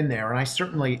put in there, and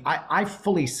I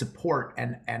fully support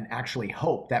and actually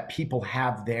hope that people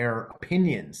have their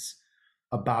opinions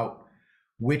about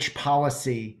which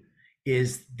policy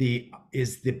is the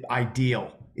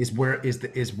ideal, is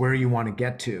where you want to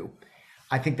get to.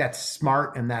 I think that's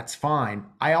smart and that's fine.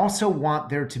 I also want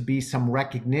there to be some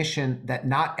recognition that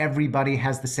not everybody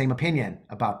has the same opinion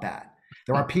about that.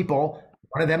 There are people,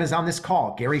 one of them is on this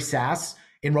call, Gary Sass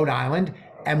in Rhode Island,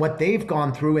 and what they've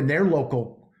gone through in their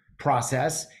local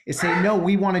process is saying, no,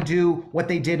 we want to do what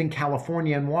they did in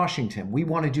California and Washington. We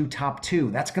want to do top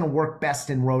 2. That's going to work best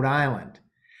in Rhode Island.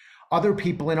 Other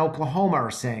people in Oklahoma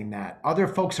are saying that. Other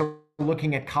folks are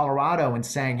looking at Colorado and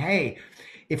saying, hey,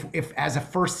 if as a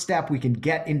first step we can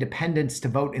get independents to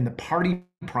vote in the party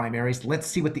primaries, let's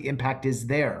see what the impact is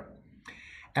there.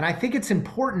 And I think it's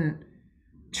important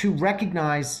to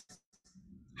recognize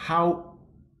how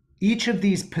each of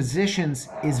these positions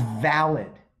is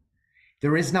valid.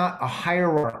 There is not a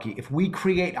hierarchy. If we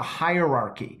create a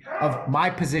hierarchy of my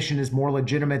position is more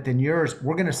legitimate than yours,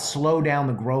 we're going to slow down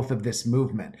the growth of this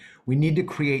movement. We need to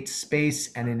create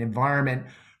space and an environment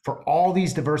for all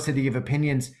these diversity of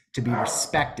opinions to be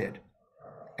respected.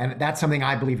 And that's something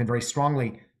I believe in very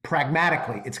strongly.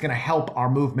 Pragmatically, it's going to help our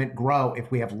movement grow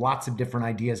if we have lots of different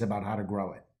ideas about how to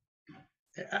grow it.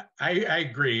 I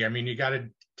agree. I mean, you got to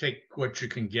take what you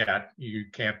can get. You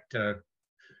can't,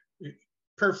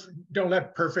 don't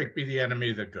let perfect be the enemy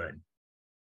of the good.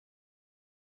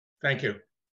 Thank you.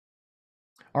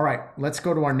 All right, let's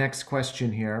go to our next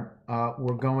question here.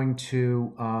 We're going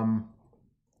to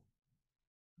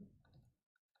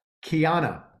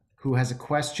Kiana, who has a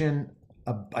question,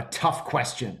 a tough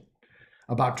question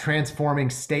about transforming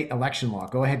state election law.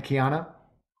 Go ahead, Kiana.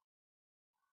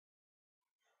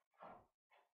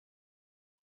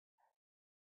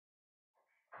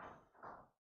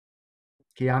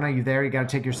 Kiana, you there? You got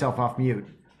to take yourself off mute.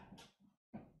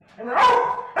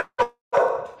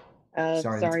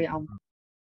 Sorry,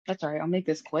 that's all right. I'll make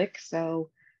this quick. So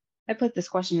I put this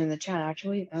question in the chat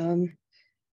actually,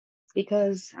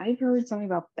 because I've heard something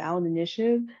about ballot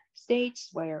initiative states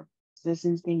where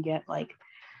citizens can get like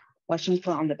questions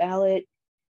put on the ballot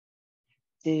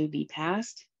to be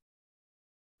passed.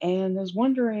 And I was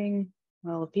wondering,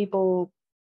 well, if people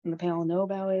in the panel know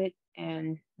about it,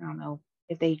 and I don't know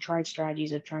if they tried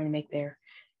strategies of trying to make their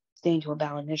state into a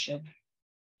ballot initiative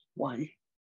one.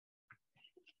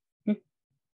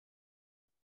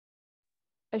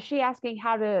 Is she asking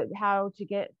how to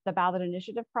get the ballot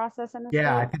initiative process in the state?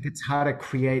 I think it's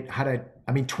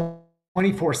I mean,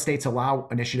 24 states allow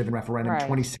initiative and referendum,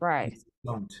 26 states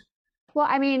don't. Well,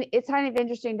 I mean, it's kind of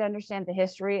interesting to understand the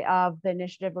history of the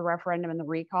initiative, the referendum, and the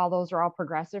recall. Those are all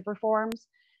progressive reforms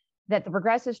that the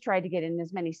progressives tried to get in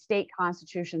as many state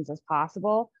constitutions as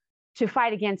possible to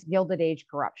fight against Gilded Age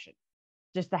corruption,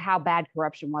 just how bad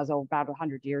corruption was about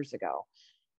 100 years ago.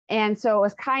 And so it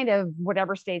was kind of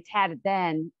whatever states had it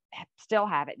then still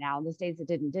have it now. The states that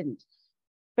didn't.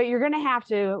 But you're going to have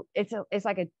to, it's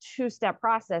like a 2-step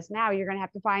process now. You're going to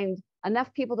have to find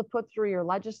enough people to put through your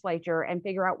legislature and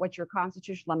figure out what your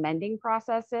constitutional amending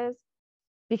process is,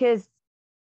 because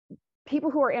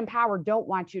people who are in power don't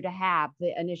want you to have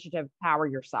the initiative power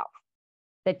yourself.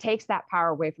 That takes that power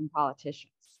away from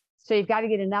politicians. So you've got to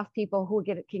get enough people who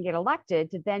can get elected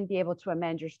to then be able to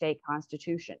amend your state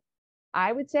constitution.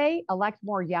 I would say elect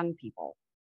more young people.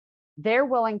 They're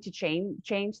willing to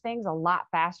change things a lot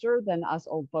faster than us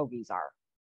old fogies are.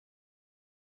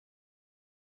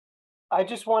 I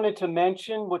just wanted to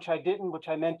mention, which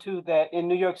I meant to, that in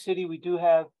New York City, we do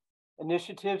have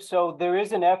initiatives. So there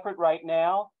is an effort right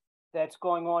now that's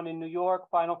going on in New York,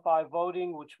 Final 5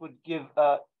 voting, which would give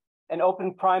a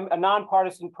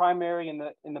nonpartisan primary in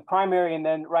the primary, and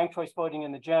then ranked choice voting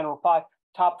in the general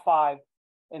top 5.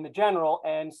 in the general,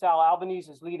 and Sal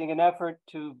Albanese is leading an effort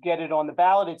to get it on the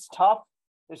ballot. It's tough.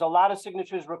 There's a lot of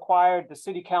signatures required. The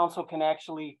city council can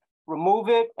actually remove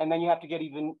it, and then you have to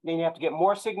get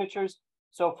more signatures.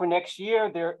 So for next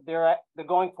year, they're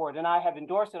going for it, and I have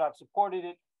endorsed it. I've supported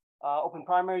it. Open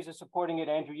Primaries is supporting it.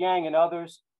 Andrew Yang and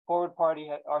others, Forward Party,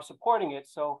 are supporting it.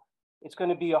 So it's going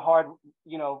to be a hard,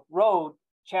 road,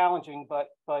 challenging, but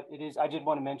it is. I did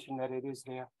want to mention that it is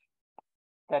there.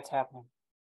 That's happening.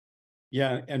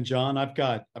 Yeah, and John, I've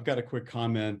got a quick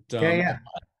comment. Yeah.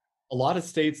 A lot of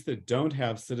states that don't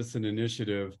have citizen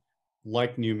initiative,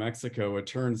 like New Mexico, it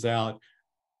turns out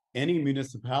any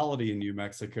municipality in New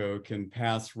Mexico can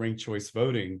pass ranked choice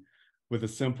voting with a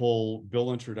simple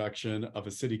bill introduction of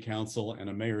a city council and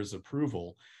a mayor's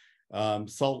approval.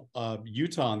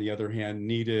 Utah, on the other hand,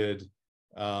 needed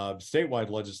statewide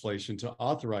legislation to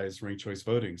authorize ranked choice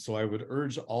voting. So I would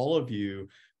urge all of you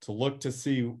to look to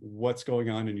see what's going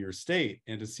on in your state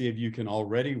and to see if you can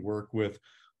already work with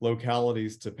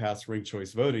localities to pass ranked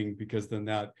choice voting, because then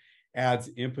that adds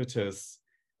impetus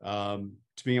to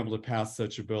being able to pass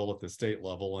such a bill at the state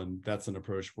level. And that's an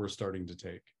approach we're starting to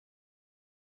take.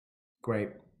 Great.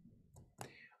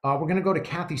 We're going to go to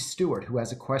Kathy Stewart, who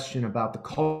has a question about the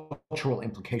cultural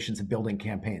implications of building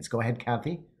campaigns. Go ahead,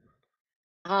 Kathy.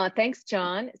 Thanks,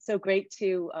 John. It's so great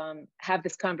to have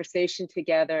this conversation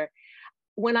together.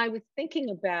 When I was thinking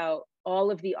about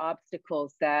all of the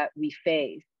obstacles that we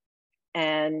face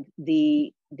and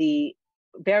the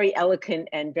very eloquent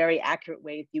and very accurate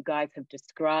ways you guys have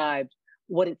described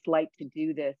what it's like to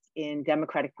do this in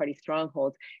Democratic Party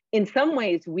strongholds, in some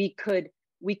ways we could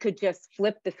just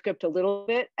flip the script a little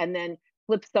bit and then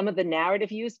flip some of the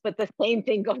narrative use, but the same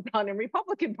thing goes on in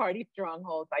Republican Party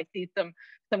strongholds. I see some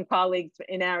colleagues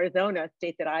in Arizona, a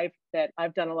state that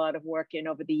I've done a lot of work in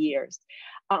over the years.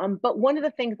 But one of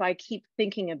the things I keep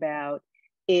thinking about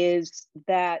is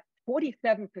that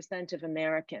 47% of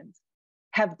Americans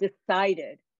have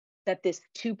decided that this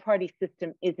two-party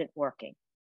system isn't working,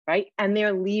 right? And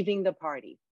they're leaving the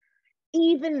party,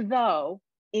 even though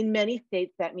in many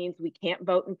states that means we can't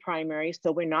vote in primaries,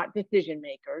 so we're not decision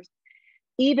makers.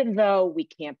 Even though we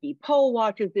can't be poll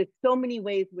watchers, there's so many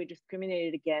ways we're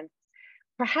discriminated against.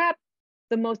 Perhaps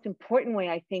the most important way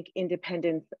I think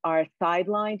independents are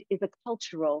sidelined is a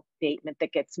cultural statement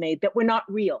that gets made that we're not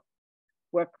real.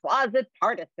 We're closet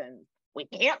partisans. We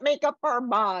can't make up our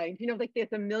mind. Like there's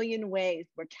a million ways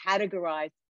we're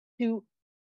categorized to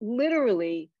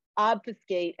literally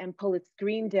obfuscate and pull a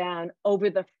screen down over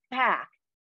the fact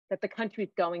that the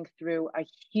country's going through a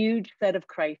huge set of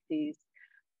crises,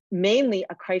 mainly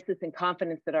a crisis in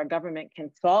confidence that our government can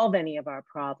solve any of our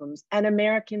problems, and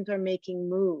Americans are making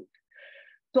moves.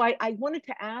 So I wanted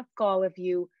to ask all of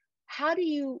you, how do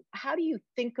you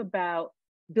think about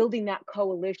building that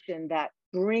coalition that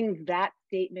brings that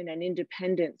statement and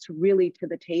independence really to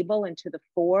the table and to the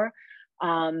fore?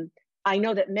 I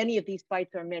know that many of these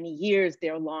fights are many years,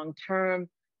 they're long-term.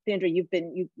 Sandra, you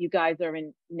guys are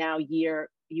in now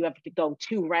you have to go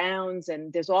 2 rounds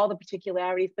and there's all the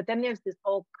particularities, but then there's this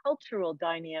whole cultural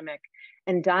dynamic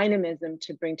and dynamism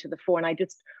to bring to the fore. And I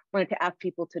just wanted to ask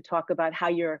people to talk about how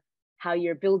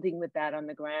you're building with that on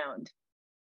the ground.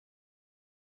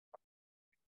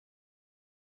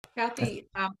 Kathy,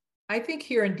 I think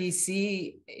here in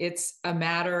DC, it's a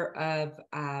matter of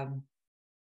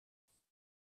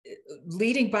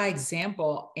leading by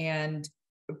example. And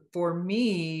for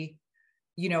me,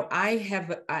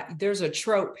 there's a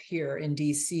trope here in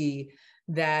DC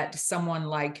that someone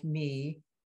like me,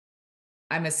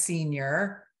 I'm a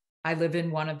senior, I live in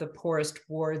one of the poorest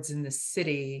wards in the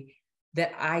city,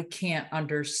 that I can't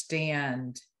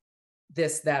understand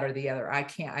this, that, or the other.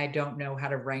 I don't know how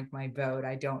to rank my vote.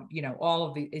 I don't, all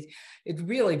of it's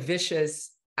really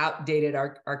vicious, outdated,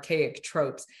 archaic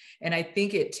tropes. And I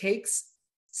think it takes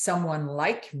someone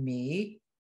like me,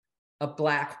 a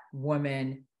Black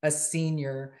woman, a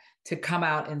senior, to come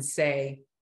out and say,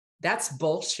 that's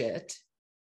bullshit.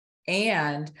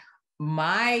 And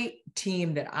my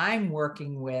team that I'm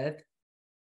working with,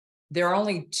 there are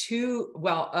only 2,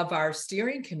 of our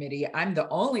steering committee, I'm the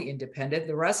only independent,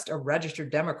 the rest are registered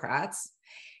Democrats.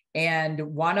 And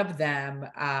one of them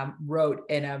our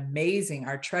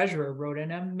treasurer wrote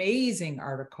an amazing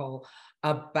article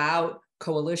about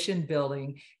coalition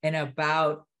building and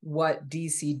about what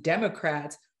DC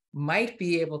Democrats might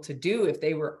be able to do if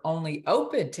they were only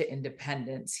open to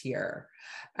independence here.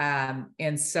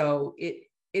 And so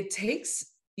it takes,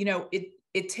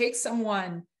 it takes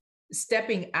someone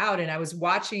stepping out. And I was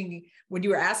watching, when you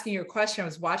were asking your question, I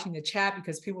was watching the chat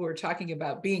because people were talking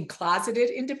about being closeted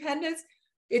independents.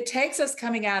 It takes us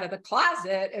coming out of the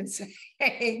closet and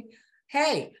saying,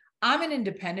 hey, I'm an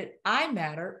independent. I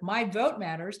matter. My vote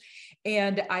matters.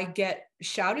 And I get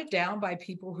shouted down by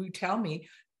people who tell me,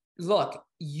 look,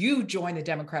 you join the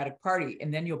Democratic Party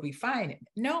and then you'll be fine.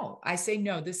 No, I say,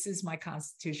 no, this is my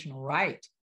constitutional right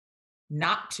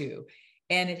not to.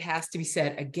 And it has to be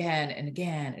said again and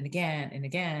again and again and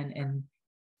again.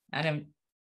 And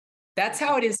that's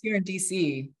how it is here in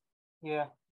DC. Yeah,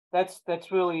 that's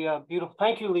really beautiful.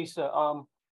 Thank you, Lisa.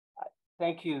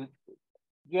 Thank you.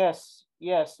 Yes.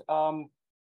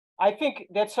 I think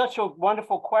that's such a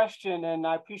wonderful question, and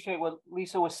I appreciate what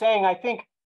Lisa was saying. I think,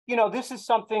 this is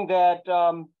something that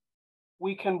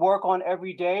we can work on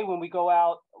every day when we go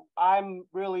out. I'm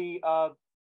really,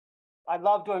 I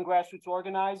love doing grassroots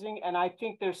organizing, and I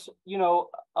think there's,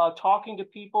 talking to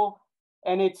people,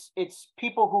 and it's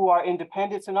people who are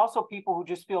independents and also people who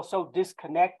just feel so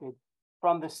disconnected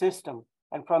from the system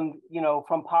and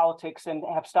from politics and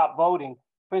have stopped voting.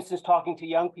 For instance, talking to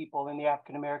young people in the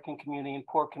African-American community and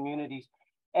poor communities.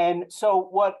 And so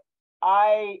what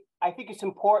I think it's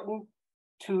important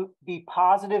to be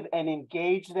positive and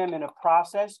engage them in a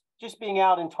process, just being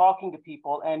out and talking to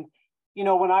people. And,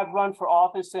 when I've run for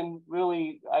office, and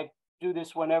really I do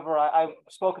this whenever I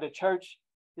spoke at a church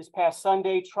this past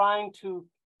Sunday, trying to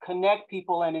connect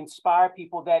people and inspire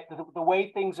people that the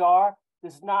way things are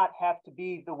does not have to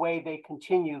be the way they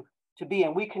continue to be.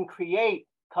 And we can create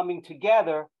coming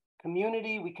together,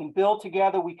 community, we can build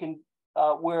together,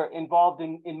 we're involved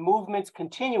in movements,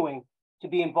 continuing to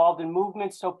be involved in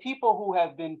movements. So people who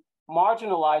have been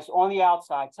marginalized on the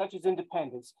outside, such as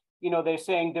independents, they're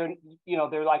saying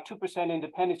they're like 2%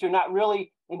 independents. You're not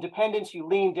really independents, you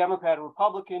lean Democrat or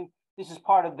Republican. This is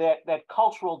part of that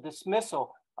cultural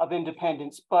dismissal of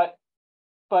independence. But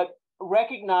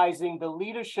recognizing the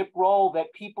leadership role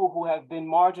that people who have been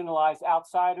marginalized,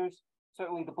 outsiders,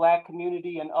 certainly the Black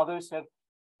community and others, have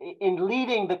in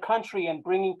leading the country and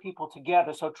bringing people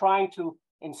together. So trying to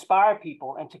inspire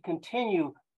people and to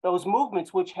continue those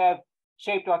movements which have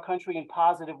shaped our country in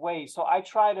positive ways. So I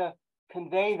try to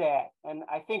convey that. And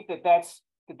I think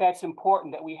that's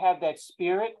important, that we have that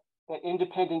spirit, that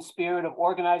independent spirit of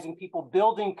organizing people,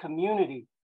 building community.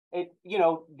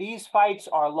 These fights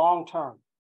are long-term.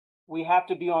 We have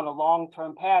to be on a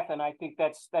long-term path. And I think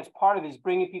that's part of it, is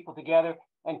bringing people together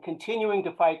and continuing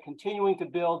to fight, continuing to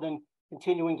build, and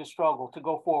continuing to struggle to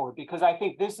go forward. Because I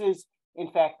think this is,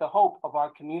 in fact, the hope of our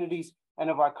communities and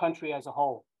of our country as a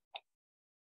whole.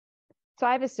 So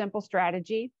I have a simple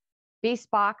strategy: be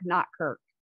Spock, not Kirk.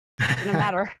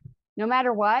 No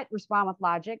matter what, respond with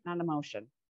logic, not emotion.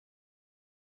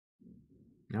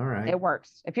 All right. It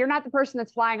works. If you're not the person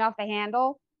that's flying off the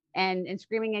handle and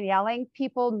screaming and yelling,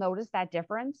 people notice that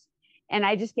difference. And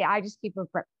I just keep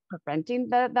preventing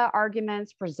the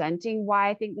arguments, presenting why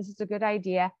I think this is a good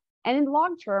idea. And in the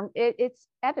long term, it's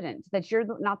evidence that you're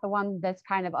not the one that's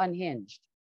kind of unhinged.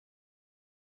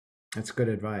 That's good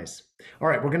advice. All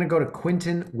right, we're going to go to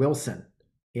Quentin Wilson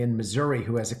in Missouri,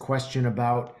 who has a question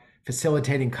about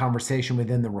facilitating conversation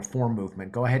within the reform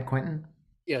movement. Go ahead, Quentin.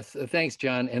 Yes, thanks,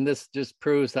 John. And this just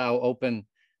proves how open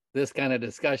this kind of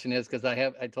discussion is, because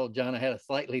I told John I had a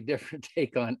slightly different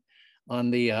take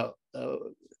on the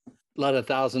let a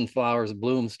thousand flowers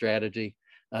bloom strategy,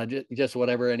 just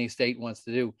whatever any state wants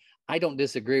to do. I don't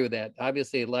disagree with that.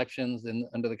 Obviously, elections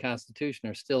under the Constitution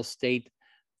are still state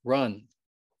run.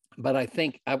 But I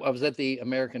think I was at the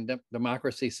American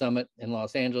Democracy Summit in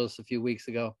Los Angeles a few weeks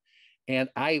ago. And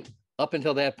up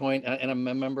until that point, and I'm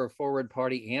a member of Forward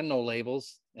Party and No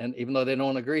Labels. And even though they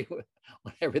don't agree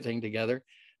on everything together,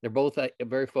 they're both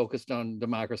very focused on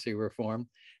democracy reform.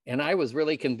 And I was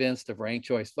really convinced of ranked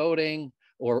choice voting,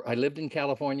 or I lived in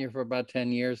California for about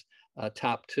 10 years,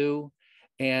 top two.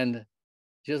 And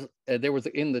just there was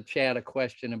in the chat a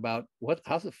question about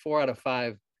how's it 4 out of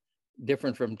 5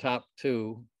 different from top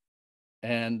two?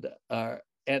 And there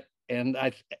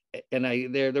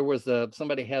was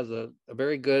somebody has a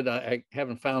very good, I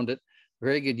haven't found it,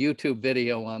 very good YouTube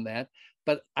video on that.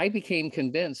 But I became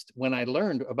convinced when I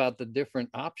learned about the different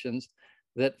options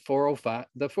that 405,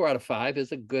 the 4 out of 5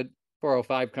 is a good,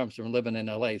 405 comes from living in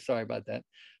LA, sorry about that.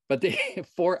 But the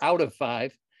 4 out of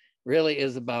 5 really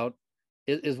is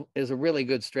a really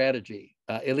good strategy,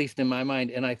 at least in my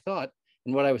mind. And I thought,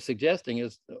 and what I was suggesting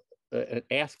is,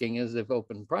 asking is if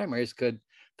open primaries could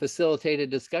facilitate a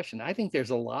discussion. I think there's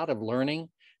a lot of learning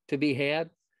to be had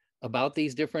about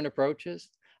these different approaches.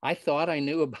 I thought I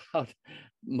knew about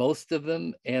most of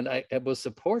them, and I was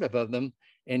supportive of them.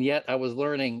 And yet I was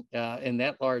learning in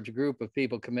that large group of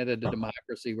people committed to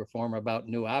democracy reform about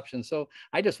new options. So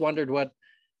I just wondered what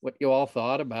you all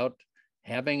thought about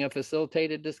having a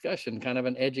facilitated discussion, kind of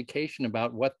an education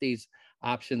about what these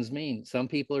options mean. Some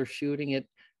people are shooting at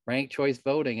ranked choice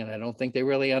voting, and I don't think they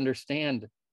really understand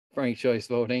ranked choice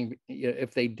voting.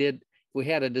 If they did, we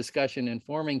had a discussion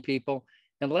informing people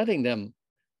and letting them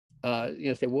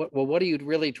say, what are you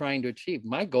really trying to achieve?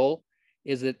 My goal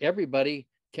is that everybody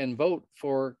can vote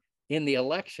for in the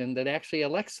election that actually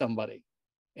elects somebody,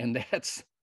 and that's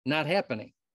not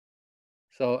happening.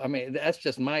 So, I mean, that's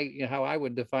just how I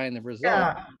would define the result.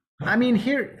 Yeah. I mean,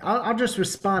 here, I'll just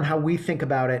respond how we think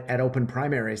about it at Open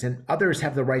Primaries, and others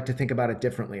have the right to think about it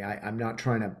differently. I'm not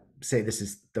trying to say this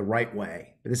is the right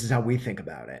way, but this is how we think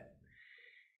about it,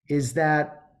 is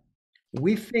that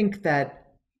we think that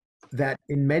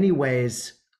in many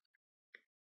ways,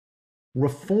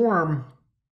 reform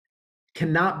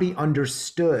cannot be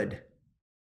understood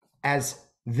as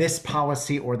this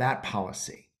policy or that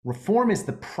policy. Reform is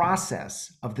the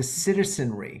process of the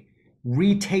citizenry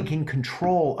retaking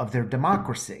control of their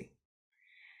democracy.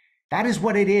 That is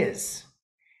what it is.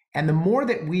 And the more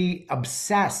that we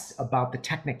obsess about the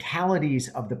technicalities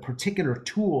of the particular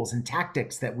tools and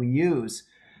tactics that we use,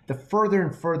 the further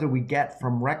and further we get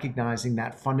from recognizing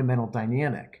that fundamental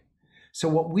dynamic. So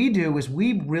what we do is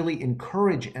we really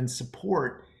encourage and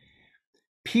support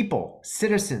people,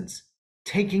 citizens,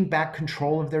 taking back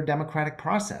control of their democratic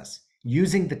process,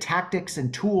 using the tactics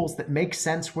and tools that make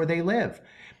sense where they live.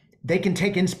 They can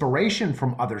take inspiration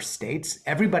from other states.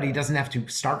 Everybody doesn't have to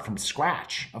start from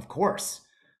scratch, of course.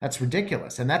 That's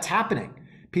ridiculous, and that's happening.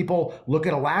 People look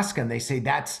at Alaska and they say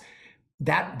that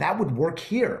would work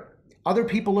here. Other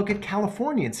people look at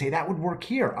California and say that would work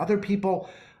here. Other people,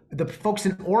 the folks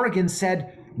in Oregon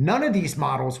said, none of these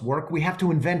models work. We have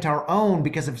to invent our own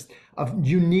because of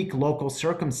unique local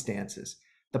circumstances.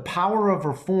 The power of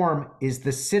reform is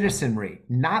the citizenry,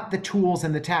 not the tools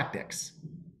and the tactics.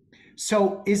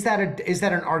 So is that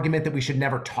an argument that we should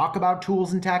never talk about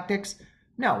tools and tactics?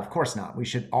 No, of course not. We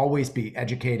should always be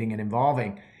educating and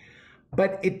involving.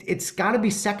 But it's got to be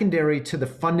secondary to the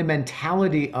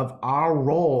fundamentality of our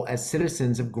role as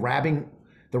citizens of grabbing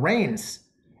the reins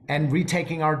and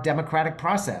retaking our democratic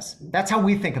process. That's how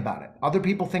we think about it. Other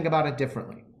people think about it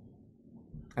differently.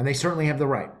 And they certainly have the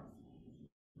right.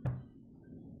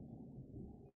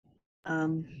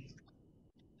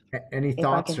 Any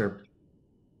thoughts or?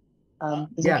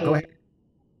 Yeah, go ahead.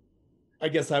 I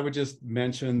guess I would just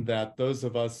mention that those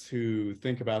of us who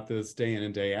think about this day in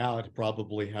and day out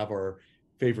probably have our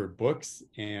favorite books.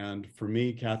 And for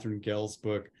me, Catherine Gell's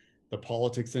book, The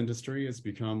Politics Industry, has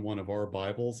become one of our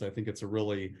Bibles. I think it's a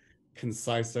really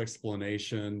concise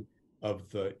explanation of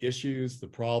the issues, the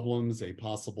problems, a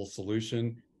possible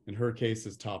solution. In her case,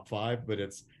 is top 5, but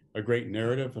it's a great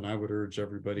narrative, and I would urge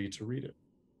everybody to read it.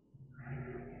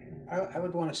 I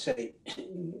would want to say,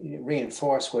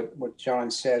 reinforce what John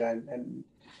said, and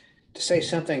to say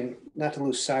something, not to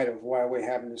lose sight of why we're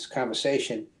having this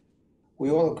conversation.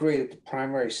 We all agree that the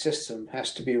primary system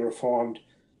has to be reformed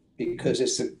because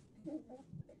it's the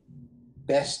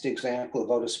best example of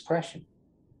voter suppression.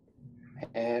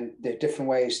 And there are different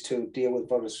ways to deal with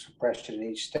voter suppression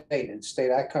in each state. In the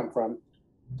state I come from,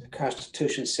 the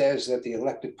Constitution says that the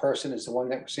elected person is the one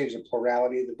that receives a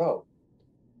plurality of the vote.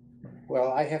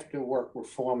 Well, I have to work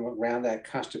reform around that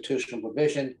constitutional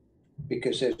provision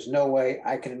because there's no way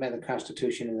I can amend the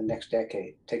Constitution in the next decade.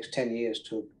 It takes 10 years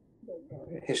to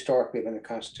historically amend the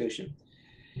Constitution.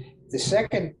 The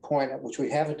second point, which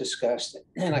we haven't discussed,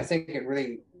 and I think it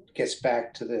really gets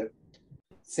back to the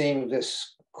theme of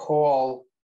this call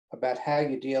about how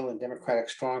you deal in Democratic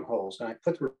strongholds. And I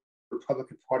put the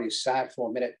Republican Party aside for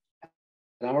a minute.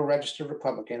 And I'm a registered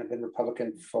Republican. I've been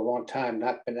Republican for a long time,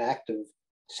 not been active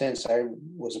since I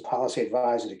was a policy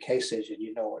advisor to Kasich, and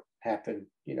you know what happened,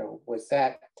 with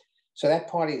that. So that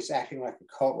party is acting like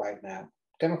a cult right now.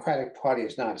 Democratic Party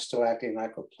is not, it's still acting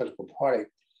like a political party.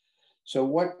 So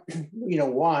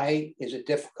why is it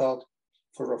difficult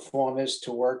for reformers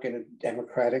to work in a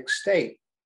democratic state?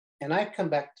 And I come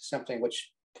back to something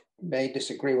which may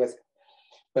disagree with,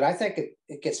 but I think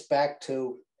it gets back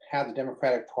to how the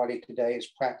Democratic Party today is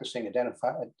practicing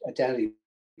identity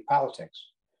politics.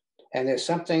 And there's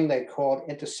something they call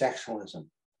intersectionalism.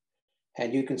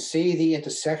 And you can see the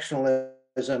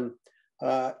intersectionalism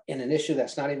in an issue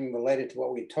that's not even related to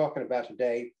what we're talking about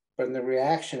today, but in the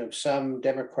reaction of some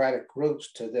Democratic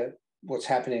groups to what's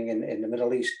happening in the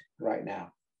Middle East right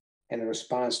now, and the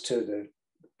response to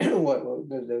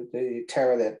the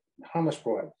terror that Hamas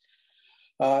brought.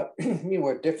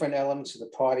 Where different elements of the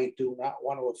party do not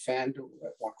want to offend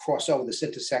or cross over this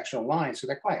intersectional line, so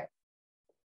they're quiet.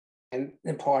 And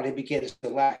the party begins to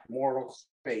lack moral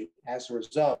faith as a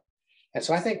result. And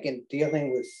so I think in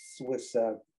dealing with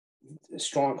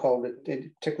stronghold,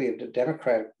 particularly of the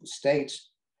Democratic states,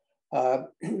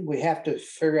 we have to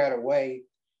figure out a way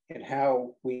in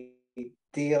how we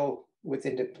deal with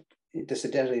this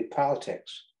identity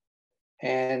politics.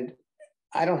 And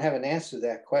I don't have an answer to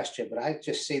that question, but I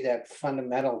just see that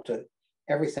fundamental to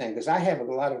everything, because I have a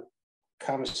lot of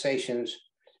conversations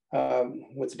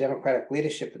with the Democratic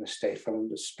leadership in the state, from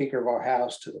the Speaker of our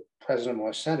House to the President of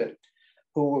our Senate,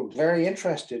 who were very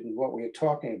interested in what we were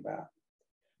talking about.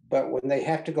 But when they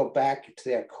have to go back to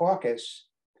their caucus,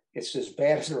 it's as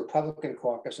bad as the Republican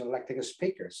caucus in electing a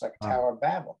speaker. It's like a Tower of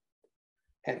Babel.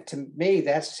 And to me,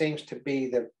 that seems to be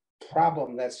the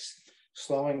problem that's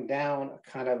slowing down a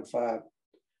kind of,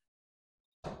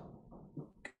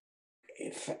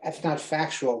 if not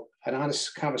factual, an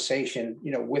honest conversation,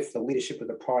 with the leadership of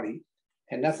the party.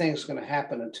 And nothing's going to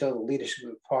happen until the leadership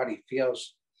of the party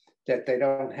feels that they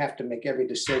don't have to make every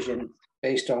decision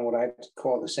based on what I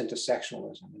call this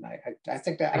intersectionalism. And I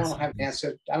think that I don't have an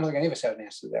answer. I don't think any of us have an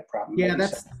answer to that problem. Yeah, Maybe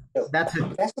that's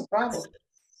the problem.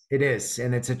 It is,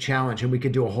 and it's a challenge, and we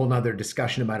could do a whole nother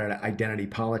discussion about identity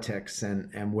politics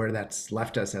and where that's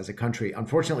left us as a country.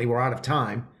 Unfortunately, we're out of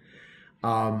time.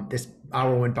 This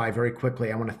hour went by very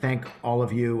quickly. I want to thank all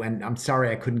of you, and I'm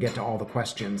sorry I couldn't get to all the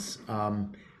questions,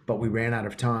 but we ran out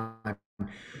of time.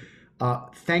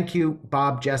 Thank you,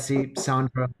 Bob, Jessie,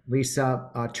 Sondra,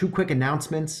 Lisa. Two quick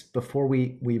announcements before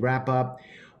we wrap up.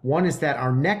 One is that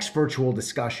our next virtual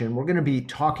discussion, we're going to be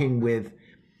talking with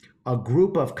a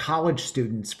group of college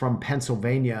students from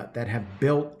Pennsylvania that have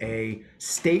built a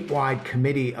statewide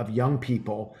committee of young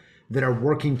people that are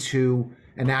working to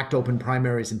enact open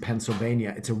primaries in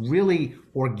Pennsylvania. It's a really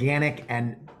organic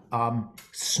and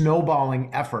snowballing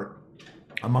effort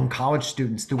among college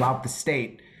students throughout the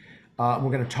state. We're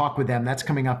going to talk with them. That's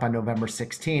coming up on November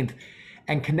 16th.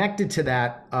 And connected to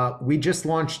that, we just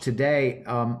launched today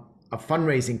a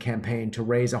fundraising campaign to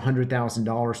raise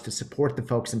 $100,000 to support the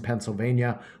folks in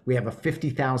Pennsylvania. We have a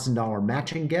 $50,000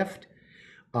 matching gift.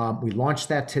 We launched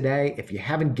that today. If you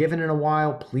haven't given in a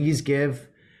while, please give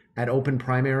at Open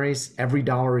Primaries. Every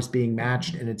dollar is being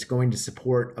matched, and it's going to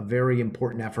support a very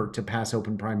important effort to pass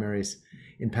open primaries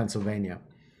in Pennsylvania.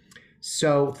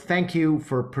 So thank you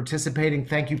for participating.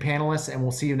 Thank you, panelists, and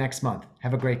we'll see you next month.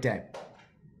 Have a great day.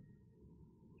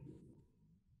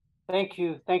 Thank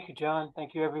you. Thank you, John.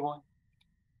 Thank you, everyone.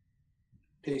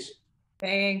 Peace.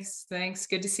 Thanks.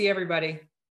 Good to see everybody.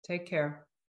 Take care.